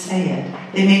don't say it.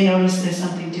 They may notice there's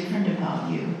something different about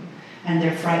you, and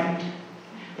they're frightened.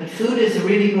 But food is a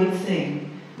really good thing.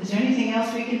 Is there anything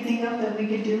else we can think of that we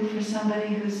could do for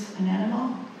somebody who's an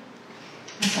animal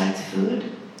besides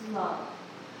food? Love.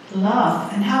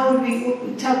 Love. And how would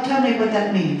we, tell me what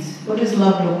that means. What does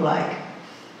love look like?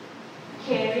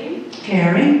 Caring.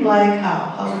 Caring? Like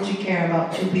how? How would you care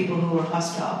about two people who are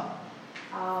hostile?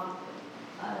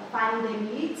 Finding their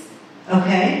needs.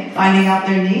 Okay, finding out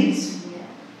their needs? Yeah.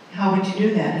 How would you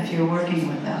do that if you're working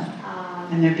with them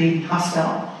and they're being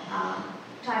hostile?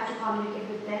 Try to communicate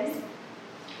with them.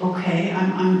 Okay,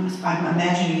 I'm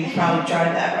imagining you've probably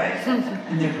tried that, right?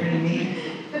 And they're pretty mean,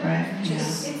 right? Yeah.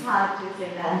 It's hard to say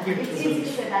that. It's easy to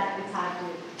say that, it's hard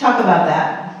to. Talk about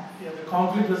that. Yeah, the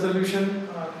conflict resolution,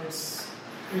 it's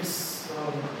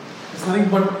nothing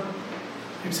but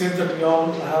it says that we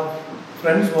all have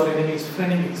friends who are enemies,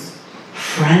 frenemies.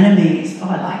 Frenemies. Oh,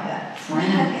 I like that.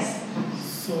 Frenemies.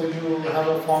 So you have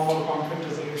a formal conflict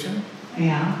resolution.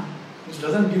 Yeah. Which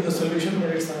doesn't give the solution, but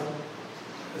it's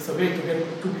a way to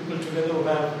get two people together who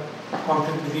have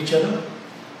conflict with each other.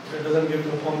 But it doesn't give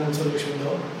the permanent solution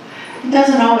though. It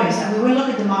doesn't always. I mean, we look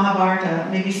at the Mahabharata.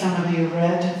 Maybe some of you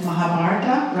read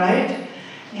Mahabharata, right?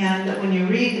 And when you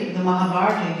read the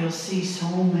Mahabharata, you'll see so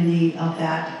many of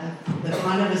that. The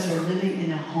Pandavas were living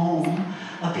in a home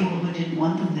of people who didn't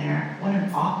want them there. What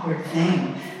an awkward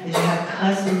thing. Is you have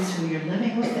cousins who you're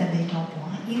living with and they don't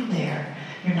want you there.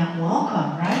 You're not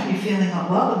welcome, right? You're feeling not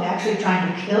welcome. They're actually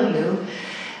trying to kill you.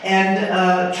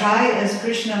 And try as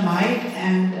Krishna might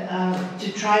and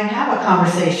to try and have a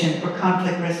conversation for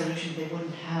conflict resolution, they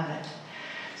wouldn't have it.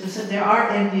 So there are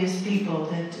envious people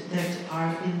that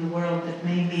are in the world that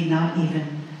may be not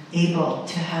even able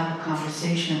to have a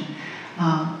conversation.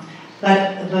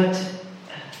 But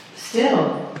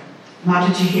still,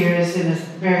 Mataji here is in a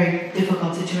very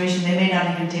difficult situation. They may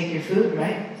not even take your food,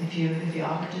 right? If you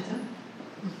offer to them.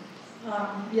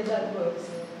 Yeah, that works.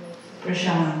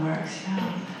 Prashadam works,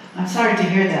 yeah. I'm sorry to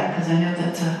hear that, because I know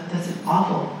that's an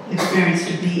awful experience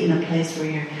to be in a place where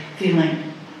you're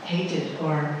feeling hated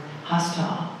or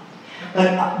hostile.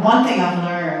 But one thing I've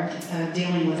learned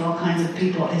dealing with all kinds of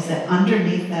people is that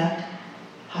underneath that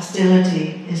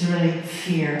hostility is really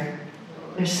fear.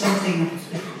 There's something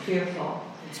fearful.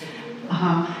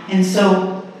 And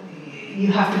so you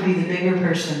have to be the bigger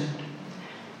person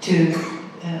to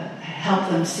help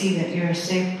them see that you're a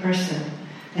safe person.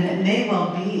 And it may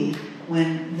well be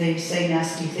when they say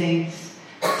nasty things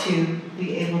to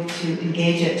be able to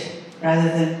engage it rather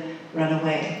than run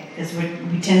away. Because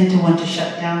we tend to want to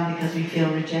shut down because we feel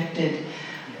rejected.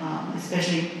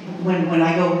 Especially when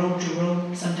I go room to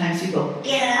room, sometimes you go,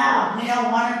 get out, we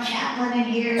don't want a chaplain in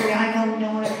here, I don't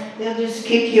know, they'll just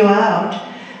kick you out.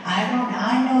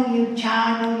 I know you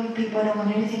people, I don't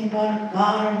want anything about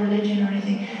God or religion or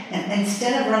anything. And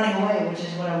instead of running away, which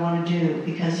is what I want to do,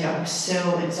 because I'm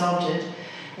so exalted,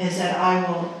 is that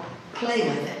I will play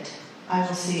with it. I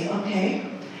will see, okay,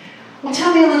 well,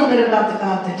 tell me a little bit about the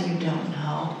God that you don't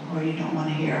know or you don't want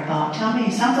to hear about. Tell me,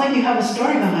 it sounds like you have a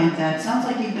story behind that. It sounds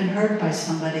like you've been hurt by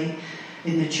somebody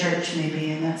in the church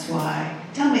maybe, and that's why.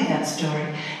 Tell me that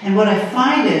story. And what I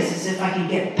find is if I can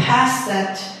get past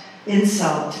that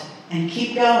insult and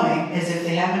keep going as if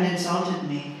they haven't insulted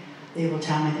me, they will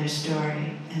tell me their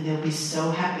story, and they'll be so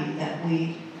happy that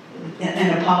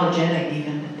and apologetic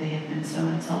even, that they have been so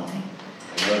insulting.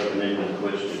 An open-ended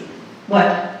question.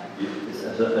 What?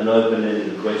 It's an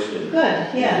open-ended question. Good,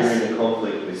 yes. If you're in a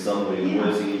conflict with somebody, the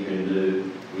worst thing you can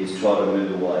do is try to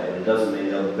move away. And it doesn't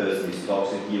mean the other person is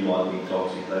toxic. You might be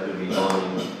toxic. They could be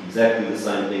finding exactly the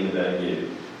same thing about you.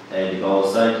 And if I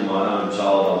was saying to my own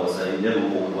child, I would say, never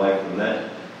walk away from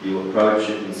that. You approach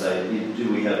it and say,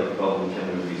 do we have a problem? Can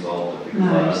we resolve it? Because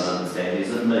I don't understand.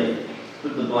 Is it me?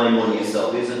 Put the blame on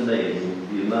yourself. Is it me? And you'll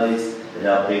be amazed at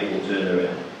how people turn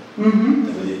around. And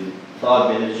within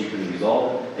 5 minutes you can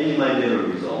resolve it, and you may never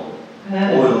resolve it.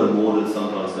 Oil and water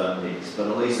sometimes don't mix, but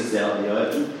at least it's out in the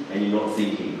open and you're not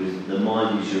thinking, because the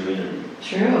mind is your enemy.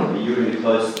 True. If you're in a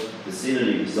close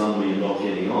vicinity with somebody you're not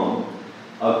getting on,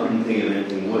 I couldn't think of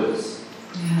anything worse.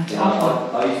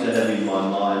 Yeah, I used to have in my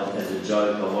mind as a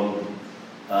joke, I wanted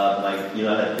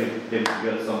have people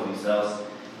go to somebody's house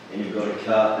and you've got a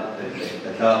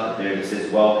carpet there and it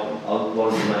says welcome. I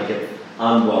wanted to make it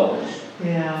unwelcome.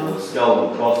 Yeah. Or skull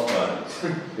and crossbones,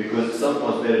 because it's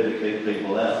sometimes better to keep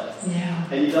people out. Yeah.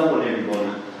 And you don't want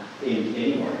everybody in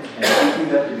anyway. And if you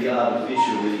have to be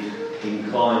artificially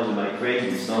inclined to make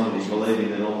friends with somebody believing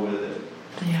they're not worth it,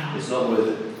 it's not worth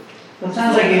it. Well, it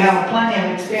sounds like you have plenty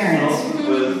of experience. It's not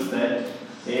worth that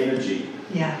energy.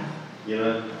 Yeah. You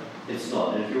know, it's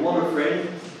not. And if you want a friend,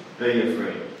 be a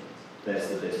friend. That's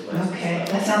the best place. Okay,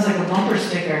 that sounds like a bumper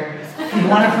sticker. You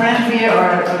want a friend for you,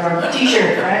 or a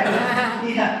t-shirt, right?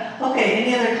 Yeah. Okay,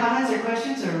 any other comments or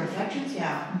questions or reflections?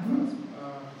 Yeah.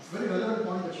 It's a very relevant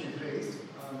point that you raised,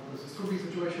 because this could be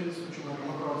situations which you might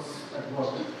come across at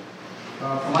work.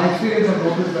 From my experience, I've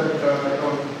noticed that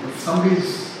if somebody's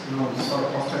sort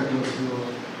of hostile towards you,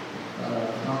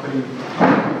 not very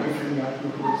friendly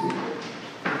attitude towards you,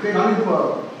 if they run into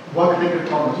a work-related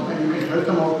problem and you can help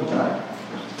them out with that,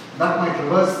 that might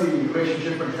reverse the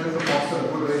relationship and help them foster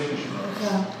a good relationship.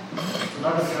 Yeah. So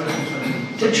that is the other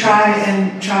concern. To try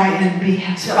and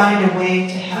find a way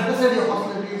to help. Set aside your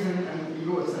hostilities and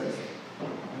ego aside.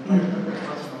 And try to help that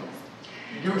person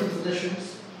out. Give them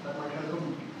suggestions that might help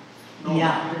them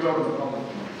figure out the problem.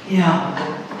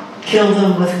 Yeah. Kill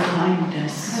them with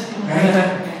kindness. Right?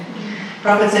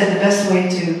 Prabhupada said the best way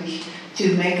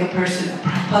to make a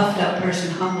puffed up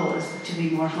person humble is to be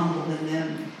more humble than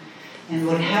them. And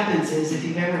what happens is, if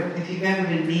you've ever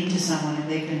been mean to someone and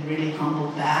they've been really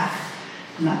humbled back,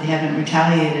 they haven't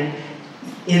retaliated,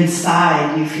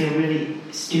 inside you feel really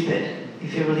stupid. You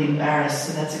feel really embarrassed.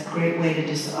 So that's a great way to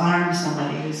disarm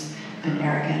somebody who's been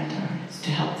arrogant, or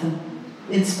to help them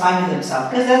in spite of themselves.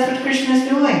 Because that's what Krishna is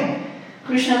doing.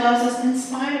 Krishna loves us in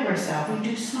spite of ourselves. We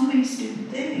do so many stupid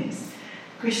things.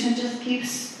 Krishna just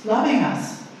keeps loving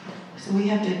us. So we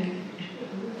have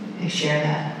to share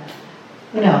that.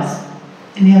 What else?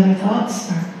 Any other thoughts?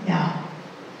 Yeah.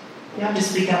 You have to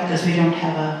speak up because we don't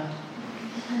have a...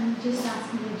 I'm just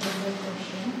asking a general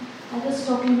question. I was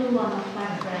talking to one of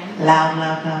my friends. Loud.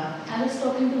 I was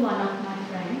talking to one of my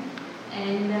friends,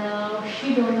 and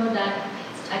she don't know that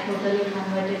I totally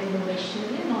converted into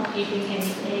vegetarian, not eating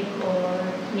any egg or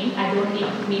meat. I don't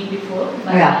eat meat before,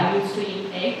 but I used to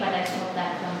eat egg, but I stopped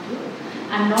that one too.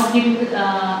 I'm not giving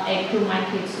egg to my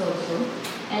kids also.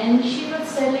 And she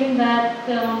was telling that,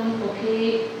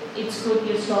 okay, it's good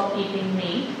you stop eating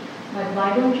meat, but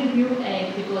why don't you give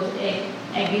egg? Because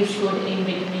egg is good in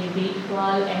vitamin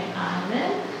B12 and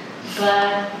iron.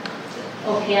 But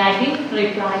okay, I didn't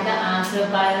reply the answer,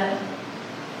 but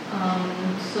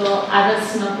so I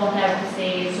was not what I have to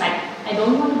say is like I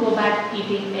don't want to go back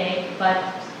eating egg, but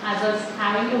I was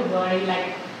having a worry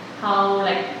like how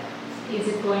like is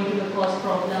it going to cause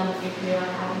problem if you are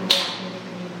having the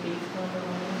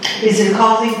Is it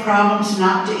causing problems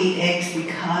not to eat eggs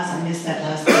because I missed that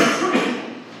last part?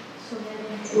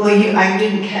 Well, I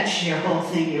didn't catch your whole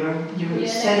thing. You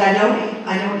said I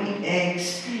don't eat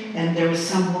eggs, and there was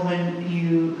some woman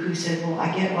who said, well,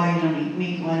 I get why you don't eat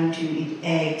meat. Why don't you eat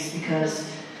eggs? Because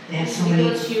they have so many.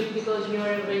 Because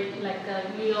you're like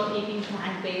you're eating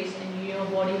plant-based, and your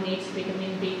body needs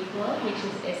vitamin B12, which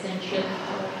is essential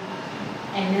for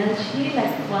energy.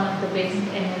 Like one of the basic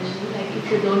energy. Like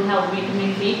if you don't have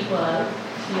vitamin B12,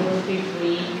 you will be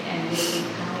weak and you will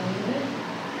be tired.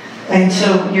 And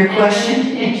so your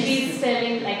question? And she's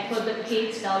telling like for the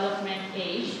kids' development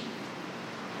age,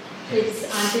 it's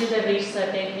until they reach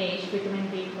certain age, vitamin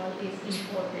B12 is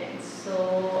important.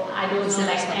 So I don't know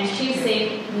like, and she's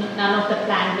saying none of the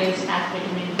plant-based have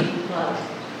vitamin B12.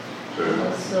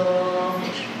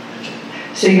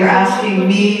 So you're asking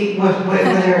me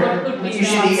whether you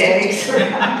should eat eggs or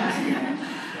not?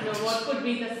 No, what could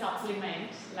be the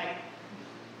supplement like?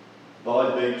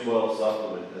 Buy B12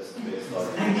 supplement, that's the best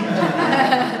idea.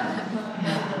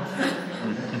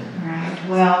 Right,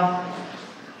 well,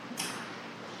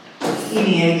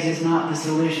 eating eggs is not the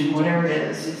solution. Whatever it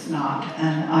is, it's not.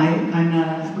 And I'm not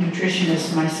a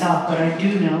nutritionist myself, but I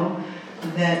do know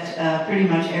that pretty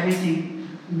much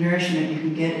everything nourishment you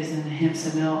can get is in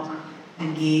ahimsa milk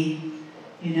and ghee,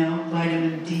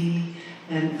 vitamin D.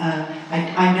 And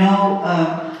I know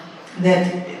that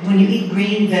when you eat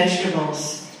green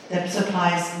vegetables, that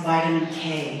supplies vitamin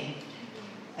K,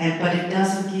 but it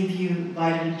doesn't give you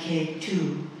vitamin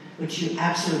K2, which you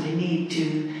absolutely need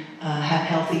to have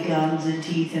healthy gums and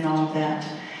teeth and all of that.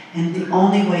 And the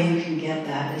only way you can get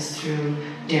that is through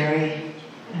dairy,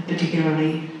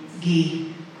 particularly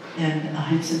ghee and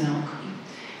ahimsa milk.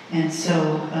 And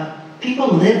so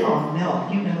people live on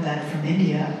milk. You know that from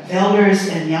India. Elders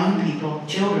and young people,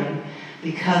 children,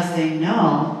 because they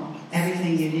know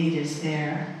everything you need is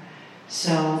there.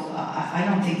 So I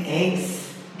don't think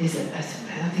eggs I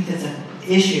don't think that's an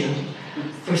issue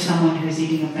for someone who's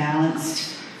eating a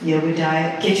balanced yoga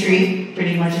diet. Khichdi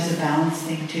pretty much is a balanced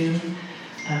thing too.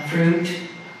 Fruit.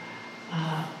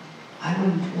 I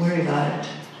wouldn't worry about it.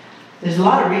 There's a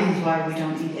lot of reasons why we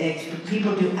don't eat eggs, but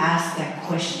people do ask that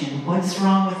question. What's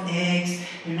wrong with eggs?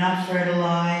 They're not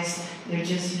fertilized. They're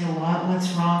just,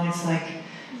 what's wrong? It's like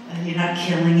you're not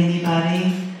killing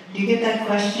anybody. Do you get that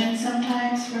question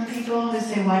sometimes from people who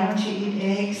say, why don't you eat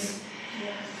eggs?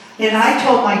 And I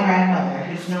told my grandmother,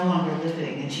 who's no longer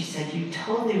living, and she said, you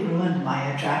totally ruined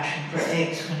my attraction for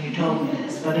eggs when you told me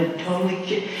this, but it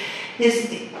totally is.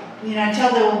 I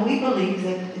tell them, well, we believe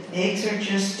that eggs are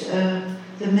just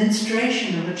the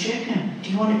menstruation of a chicken. Do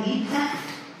you want to eat that?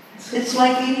 It's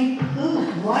like eating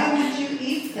poop. Why would you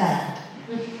eat that?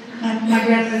 My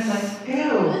grandmother's like,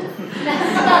 ew.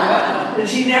 But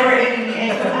she never ate any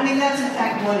egg. I mean, that's in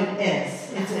fact what it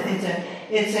is.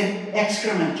 It's an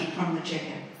excrement from the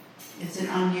chicken. It's an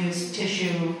unused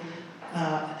tissue.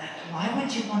 Why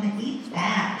would you want to eat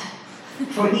that?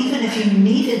 For even if you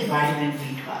needed vitamin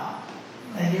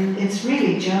B12, it's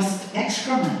really just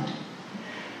excrement.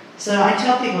 So I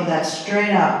tell people that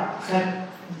straight up.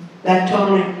 That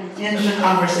totally ends the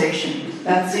conversation.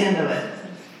 That's the end of it.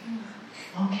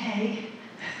 Okay.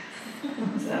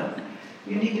 So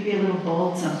you need to be a little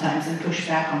bold sometimes and push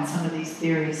back on some of these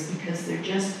theories because they're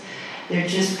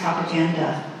just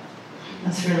propaganda.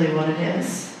 That's really what it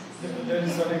is. There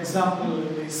is an example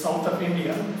in the south of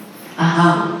India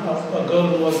Uh-huh. of a girl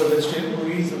who was a vegetarian, who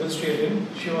is a vegetarian.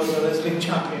 She was a wrestling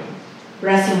champion.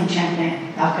 Wrestling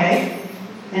champion, okay.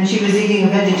 And she was eating a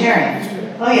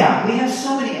vegetarian. Oh yeah, we have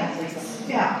so many athletes.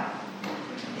 Yeah.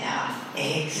 Yeah,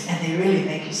 eggs, and they really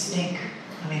make you stink.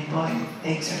 I mean, boy,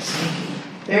 eggs are stinky.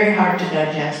 Very hard to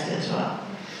digest as well.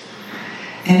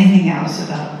 Anything else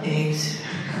about eggs?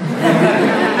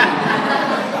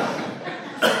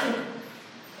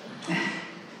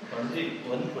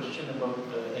 One question about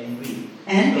envy.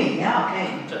 Envy, yeah,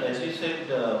 okay. As you said,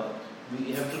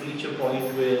 we have to reach a point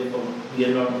where we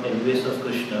are not envious of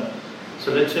Kṛṣṇa.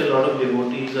 So let's say a lot of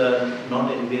devotees are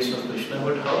not envious of Kṛṣṇa,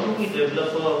 but how do we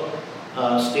develop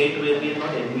a state where we are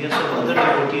not envious of other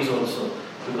devotees also?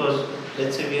 Because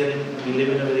let's say we live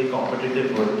in a very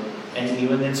competitive world, and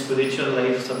even in spiritual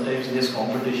life sometimes there is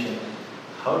competition.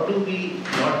 How do we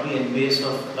not be envious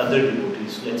of other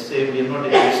devotees? Let's say we are not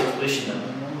envious of Kṛṣṇa,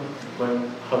 but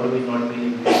how do we not be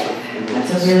envious of devotees?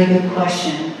 That's a really good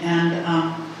question. And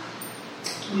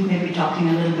we may be talking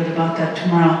a little bit about that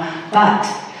tomorrow. But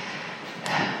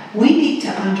we need to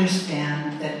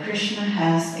understand that Kṛṣṇa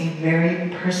has a very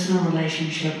personal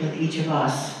relationship with each of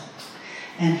us.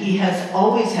 And he has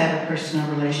always had a personal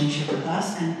relationship with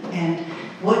us. And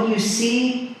what you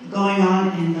see going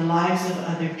on in the lives of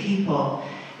other people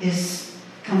is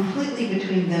completely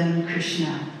between them and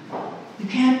Kṛṣṇa. You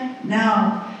can't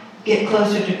now get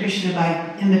closer to Kṛṣṇa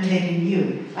by imitating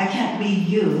you. I can't be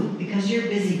you because you're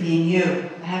busy being you.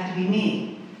 I have to be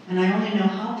me. And I only know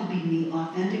how to be me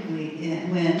authentically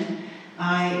when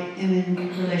I am in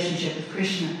relationship with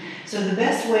Kṛṣṇa. So the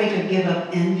best way to give up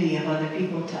envy of other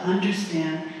people, to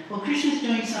understand, well, Kṛṣṇa's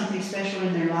doing something special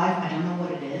in their life, I don't know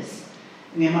what it is.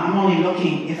 I mean, I'm only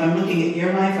looking, if I'm looking at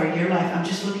your life or your life, I'm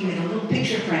just looking at a little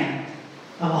picture frame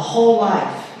of a whole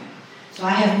life. So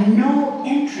I have no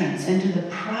entrance into the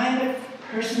private,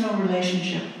 personal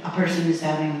relationship a person is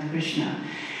having with Kṛṣṇa.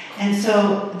 And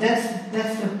so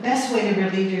that's the best way to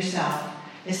relieve yourself,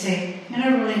 is say, I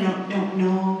really don't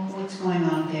know what's going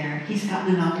on there. He's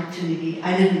gotten an opportunity.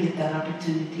 I didn't get that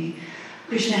opportunity.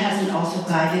 Kṛṣṇa hasn't also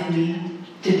guided me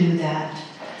to do that.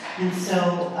 And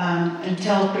so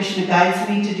until Kṛṣṇa guides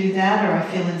me to do that, or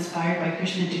I feel inspired by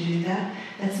Kṛṣṇa to do that,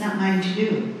 that's not mine to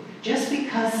do. Just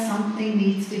because something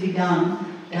needs to be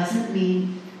done doesn't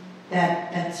mean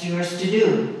that that's yours to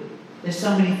do. There's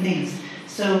so many things.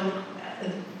 So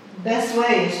the best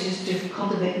way is just to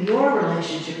cultivate your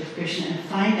relationship with Kṛṣṇa and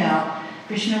find out,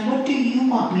 Kṛṣṇa, what do you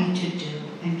want me to do?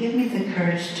 And give me the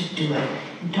courage to do it.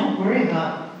 And don't worry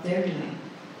about what they're doing.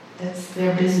 That's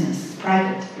their business,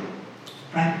 private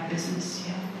business,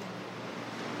 yeah.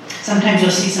 Sometimes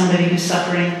you'll see somebody who's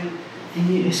suffering and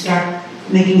you start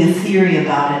making a theory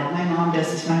about it. My mom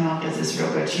does this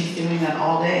real good. She's doing that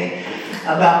all day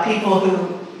about people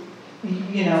who,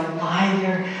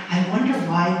 I wonder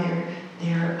why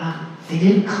they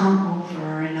didn't come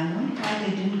over, and I wonder why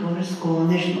they didn't go to school,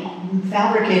 and they're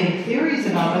fabricating theories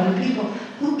about other people.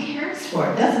 Who cares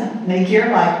for it? Doesn't make your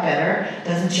life better,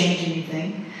 doesn't change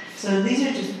anything. So these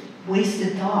are just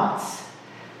wasted thoughts.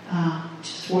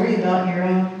 Just worry about your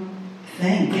own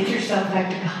thing. Get yourself back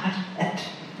to God as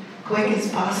quick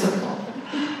as possible.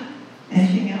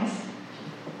 Anything else?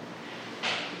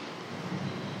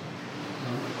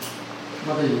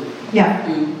 Mataji, yeah.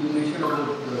 You mentioned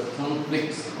about the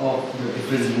conflicts of the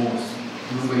different modes.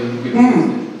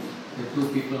 The two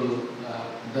people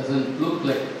doesn't look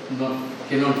like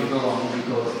cannot get along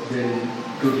because they're in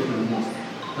two different modes.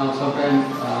 Now sometimes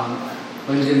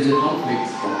when there is a conflict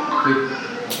with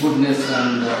goodness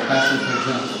and passion, for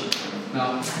example,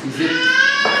 now is it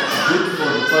good for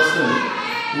the person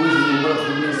who is a member of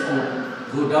goodness to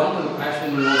go down to the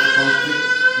passion and not conflict,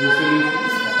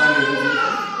 find a resolution?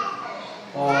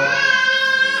 Or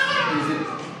is it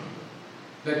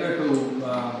better to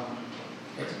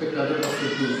expect other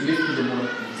people to live to the mode?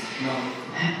 No.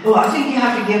 Well, I think you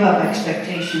have to give up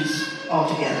expectations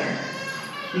altogether.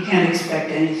 You can't expect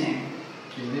anything.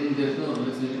 Okay, then there's no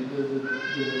resolution.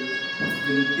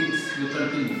 Then things will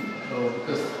continue.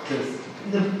 Because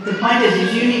the point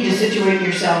is you need to situate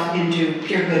yourself into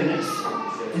pure goodness.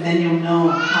 And then you'll know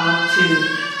how to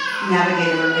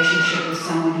navigate a relationship with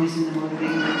someone who's in the mode of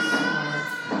ignorance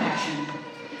or passion.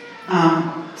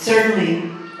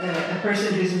 Certainly, a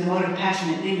person who's in the mode of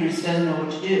passion and ignorance doesn't know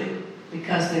what to do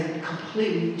because they're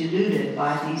completely deluded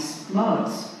by these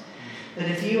modes. But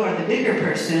if you are the bigger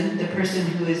person, the person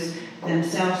who is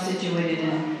themselves situated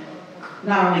in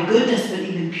not only goodness but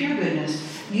even pure goodness,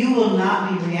 you will not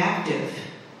be reactive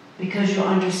because you'll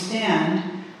understand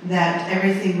that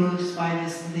everything moves by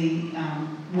the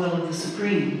will of the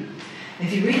Supreme.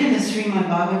 If you read in the Srimad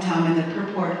Bhagavatam in the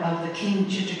purport of the King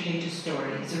Chitraketu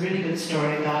story, it's a really good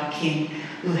story about a king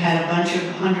who had a bunch of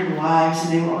 100 wives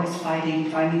and they were always fighting,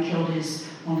 finally killed his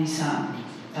only son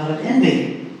out of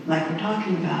envy, like we're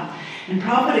talking about. And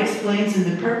Prabhupada explains in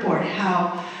the purport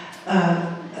how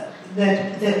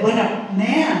that when a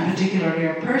man, particularly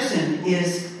a person,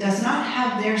 does not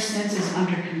have their senses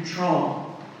under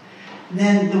control,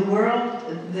 then the world,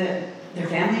 their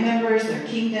family members, their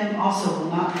kingdom also will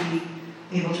not be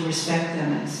able to respect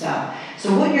them and stuff.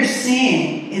 So what you're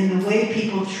seeing in the way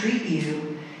people treat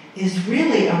you is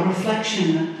really a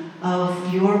reflection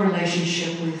of your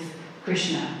relationship with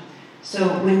Kṛṣṇa. So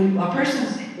when a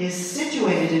person is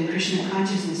situated in Kṛṣṇa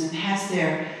consciousness and has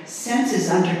their senses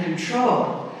under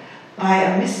control, by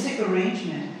a mystic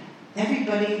arrangement,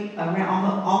 everybody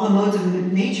around, all the modes of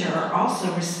nature are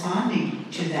also responding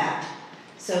to that.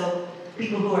 So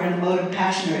people who are in the mode of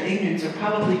passion or ignorance will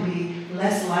probably be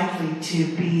less likely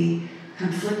to be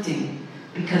conflicting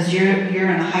because you're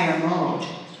in a higher mode.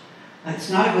 It's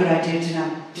not a good idea to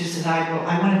not just decide, well,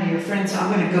 I want to be your friend, so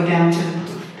I'm going to go down to the mode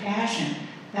of passion.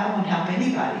 That won't help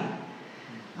anybody.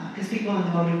 Because people in the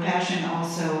mode of passion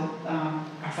also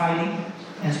are fighting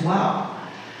as well.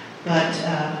 But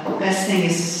the best thing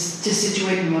is to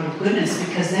situate in the mode of goodness,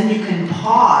 because then you can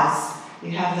pause.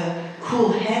 You have the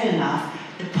cool head enough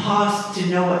to pause to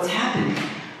know what's happening.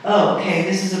 Oh, okay,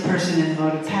 this is a person in the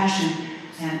mode of passion,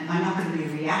 and I'm not going to be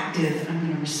reactive, I'm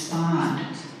going to respond.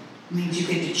 It means you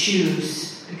get to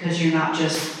choose, because you're not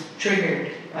just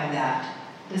triggered by that.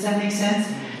 Does that make sense?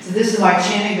 So this is why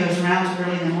chanting goes around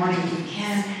early in the morning if we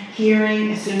can.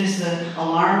 Hearing, as soon as the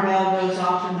alarm bell goes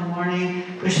off in the morning,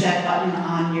 push that button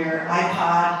on your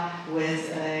iPod with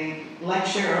a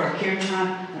lecture or a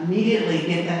kirtan, immediately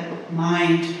get that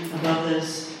mind above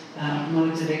those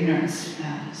modes of ignorance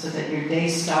so that your day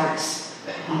starts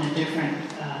on a different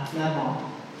level.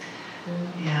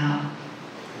 Yeah.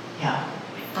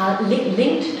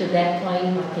 Linked to that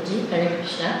point, Mataji, Hare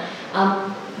Krishna,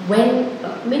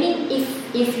 meaning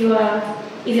if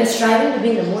you're striving to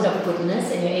be in the mode of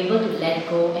goodness and you're able to let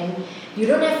go and you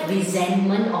don't have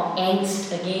resentment or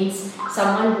angst against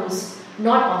someone who's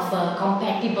not of a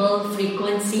compatible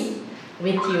frequency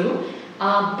with you,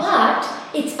 but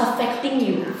it's affecting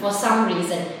you for some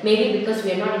reason. Maybe because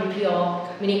we are not in pure,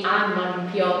 meaning I'm not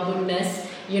in pure goodness,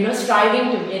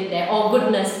 striving to get there, or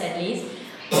goodness at least.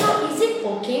 So is it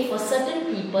okay for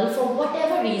certain people, for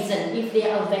whatever reason, if they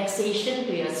are a vexation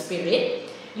to your spirit,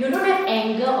 you don't have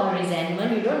anger or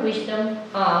resentment, you don't wish them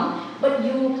harm, but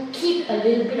you keep a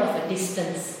little bit of a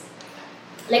distance.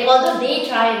 Like although they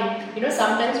try,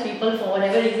 sometimes people for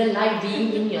whatever reason like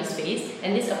being in your space,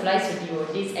 and this applies to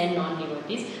devotees and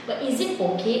non-devotees, but is it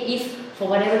okay if for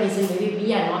whatever reason maybe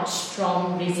we are not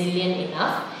strong, resilient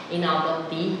enough in our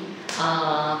bhakti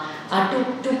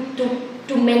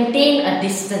to maintain a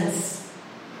distance?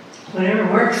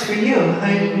 Whatever works for you.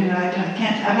 I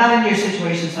can't. I'm not in your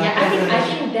situation, so I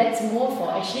think that's more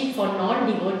for for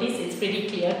non-devotees. It's pretty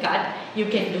clear cut. You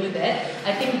can do that.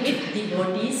 I think with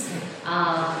devotees,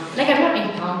 I'm not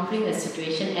encountering a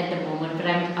situation at the moment, but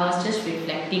I was just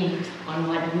reflecting on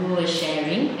what you were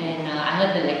sharing, and I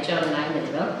heard the lecture online as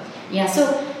well. Yeah.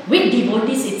 So with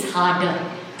devotees, it's harder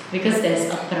because there's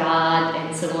aparadh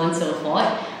and so on and so forth.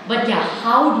 But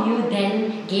how do you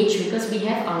then gauge? Because we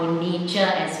have our nature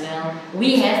as well.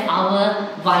 We have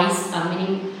our vice,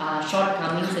 meaning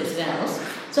shortcomings as well.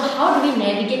 So how do we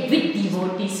navigate with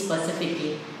devotees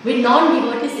specifically? With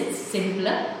non-devotees, it's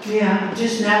simpler. Yeah,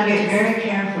 just navigate very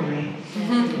carefully.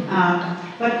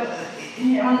 But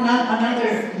on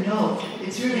another note,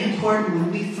 it's really important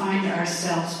when we find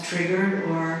ourselves triggered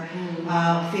or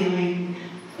feeling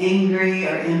angry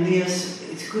or envious,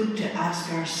 it's good to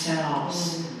ask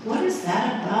ourselves, what is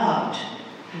that about?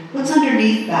 What's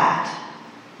underneath that?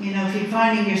 If you're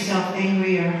finding yourself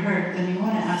angry or hurt, then you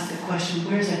want to ask the question,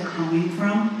 where's that coming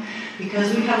from?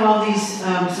 Because we have all these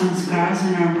sanskaras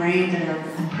in our brain that are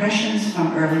impressions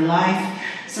from early life.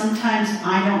 Sometimes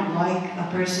I don't like a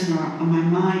person or my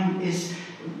mind is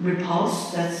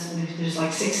repulsed. There's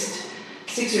like six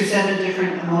or seven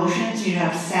different emotions. You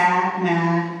have sad,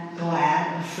 mad,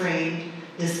 glad, afraid,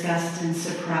 disgust, and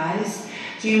surprise.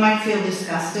 So you might feel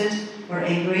disgusted or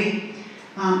angry.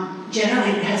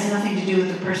 Generally, it has nothing to do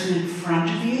with the person in front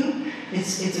of you.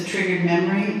 It's a triggered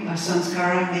memory, a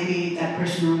sanskara. Maybe that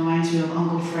person reminds you of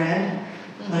Uncle Fred,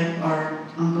 or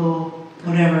Uncle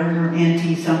whatever, or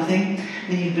Auntie something,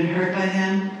 and you've been hurt by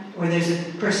them. Or there's a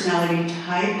personality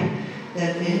type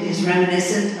that is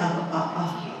reminiscent of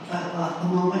a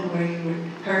moment where you were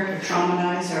hurt or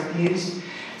traumatized or abused.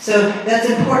 So that's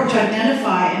important to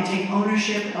identify and take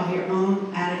ownership of your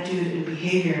own attitude and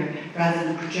behavior rather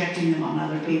than projecting them on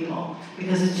other people.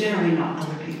 Because it's generally not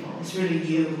other people. It's really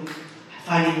you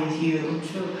fighting with you.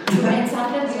 True. And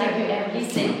sometimes, like you already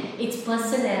said, it's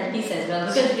personalities as well.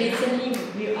 Because recently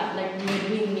we were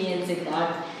doing me and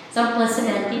Siddharth some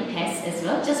personality tests as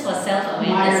well, just for self-awareness.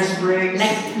 Myers-Briggs.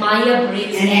 Like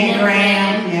Myers-Briggs,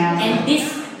 Enneagram, and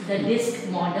the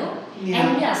DISC model.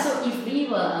 And so if we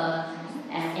were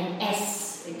an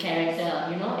S character,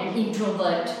 an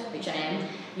introvert, which I am,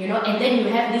 and then you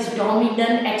have this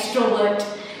dominant extrovert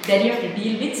that you have to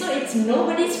deal with. So it's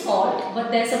nobody's fault,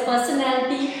 but there's a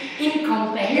personality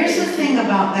incompatibility. Here's the thing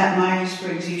about that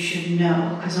Myers-Briggs you should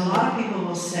know, because a lot of people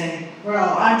will say,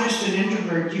 well, I'm just an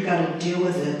introvert, you got to deal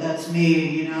with it, that's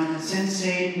me, I'm a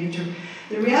sensate.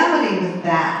 The reality with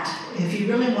that, if you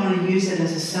really want to use it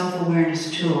as a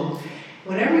self-awareness tool,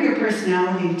 whatever your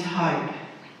personality type,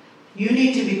 you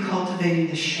need to be cultivating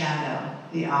the shadow,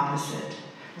 the opposite.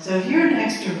 So if you're an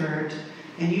extrovert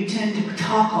and you tend to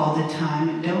talk all the time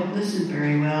and don't listen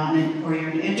very well, or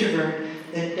you're an introvert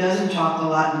that doesn't talk a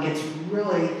lot and gets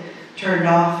really turned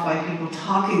off by people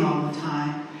talking all the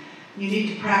time, you need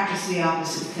to practice the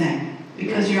opposite thing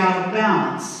because you're out of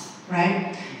balance,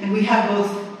 right? And we have both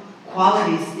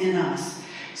qualities in us.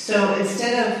 So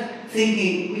instead of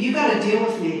thinking, well, you got to deal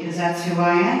with me because that's who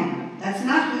I am. That's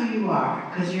not who you are,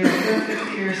 because you're a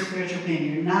perfect, pure spiritual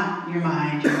being. You're not your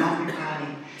mind, you're not your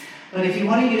body. But if you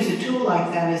want to use a tool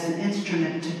like that as an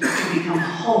instrument to become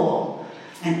whole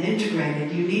and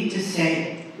integrated, you need to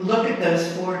say, look at those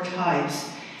 4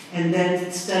 types and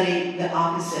then study the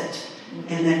opposite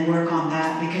and then work on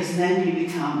that, because then you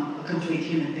become a complete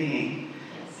human being.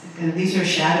 And these are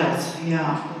shadows,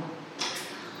 yeah.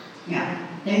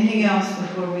 Anything else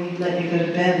before we let you go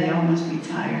to bed? They all must be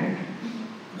tired.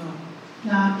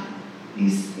 No,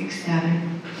 he's ecstatic.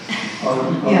 I was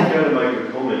going to make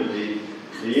a comment.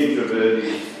 The introvert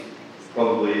is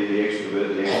probably the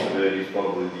extrovert is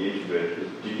probably the introvert.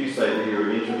 Did you say that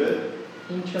you're an introvert?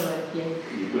 Introvert, yes.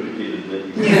 You could have kidded me.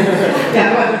 I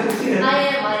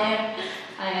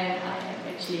am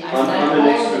actually. I'm an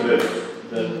extrovert.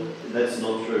 That's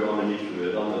not true. I'm an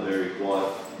introvert. I'm a very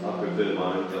quiet. I prefer my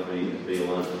own company and be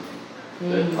alone.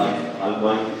 But I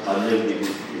never give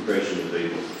this impression to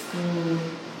people.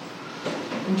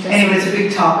 Anyway, it's a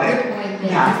big topic.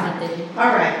 Yeah.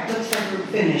 All right, looks like we're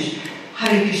finished.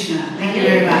 Hare Krishna. Thank you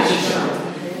very much.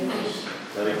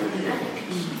 Hare Krishna.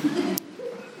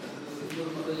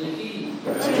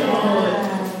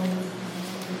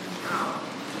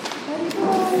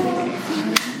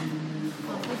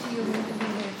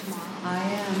 I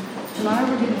am. Tomorrow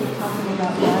we're going to be talking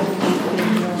about why we need to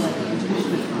be more like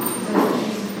Krishna.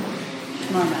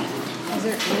 Tomorrow night. Is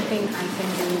there anything I can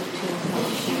do to help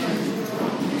share?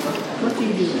 What do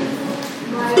you do?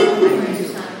 I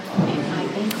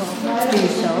can cook. Do you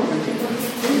sew? I can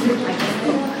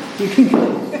cook. You can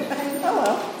cook. Oh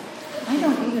well. I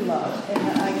don't eat a lot, and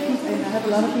I have a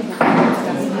lot of people coming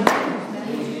stuff.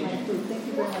 My food. Thank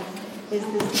you very much. Is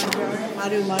this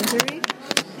Madhu Manjari?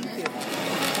 Thank you.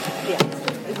 Yeah.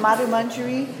 Madhu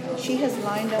Manjari. She has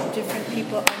lined up different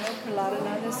people. I know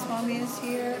Prahladananda Swami is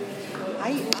here.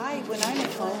 When I'm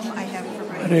at home, I have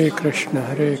her. Hare Krishna,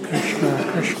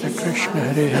 Krishna Krishna,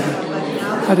 Hare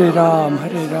Hare. Hare Ram,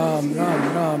 Ram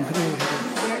Ram, Hare Hare.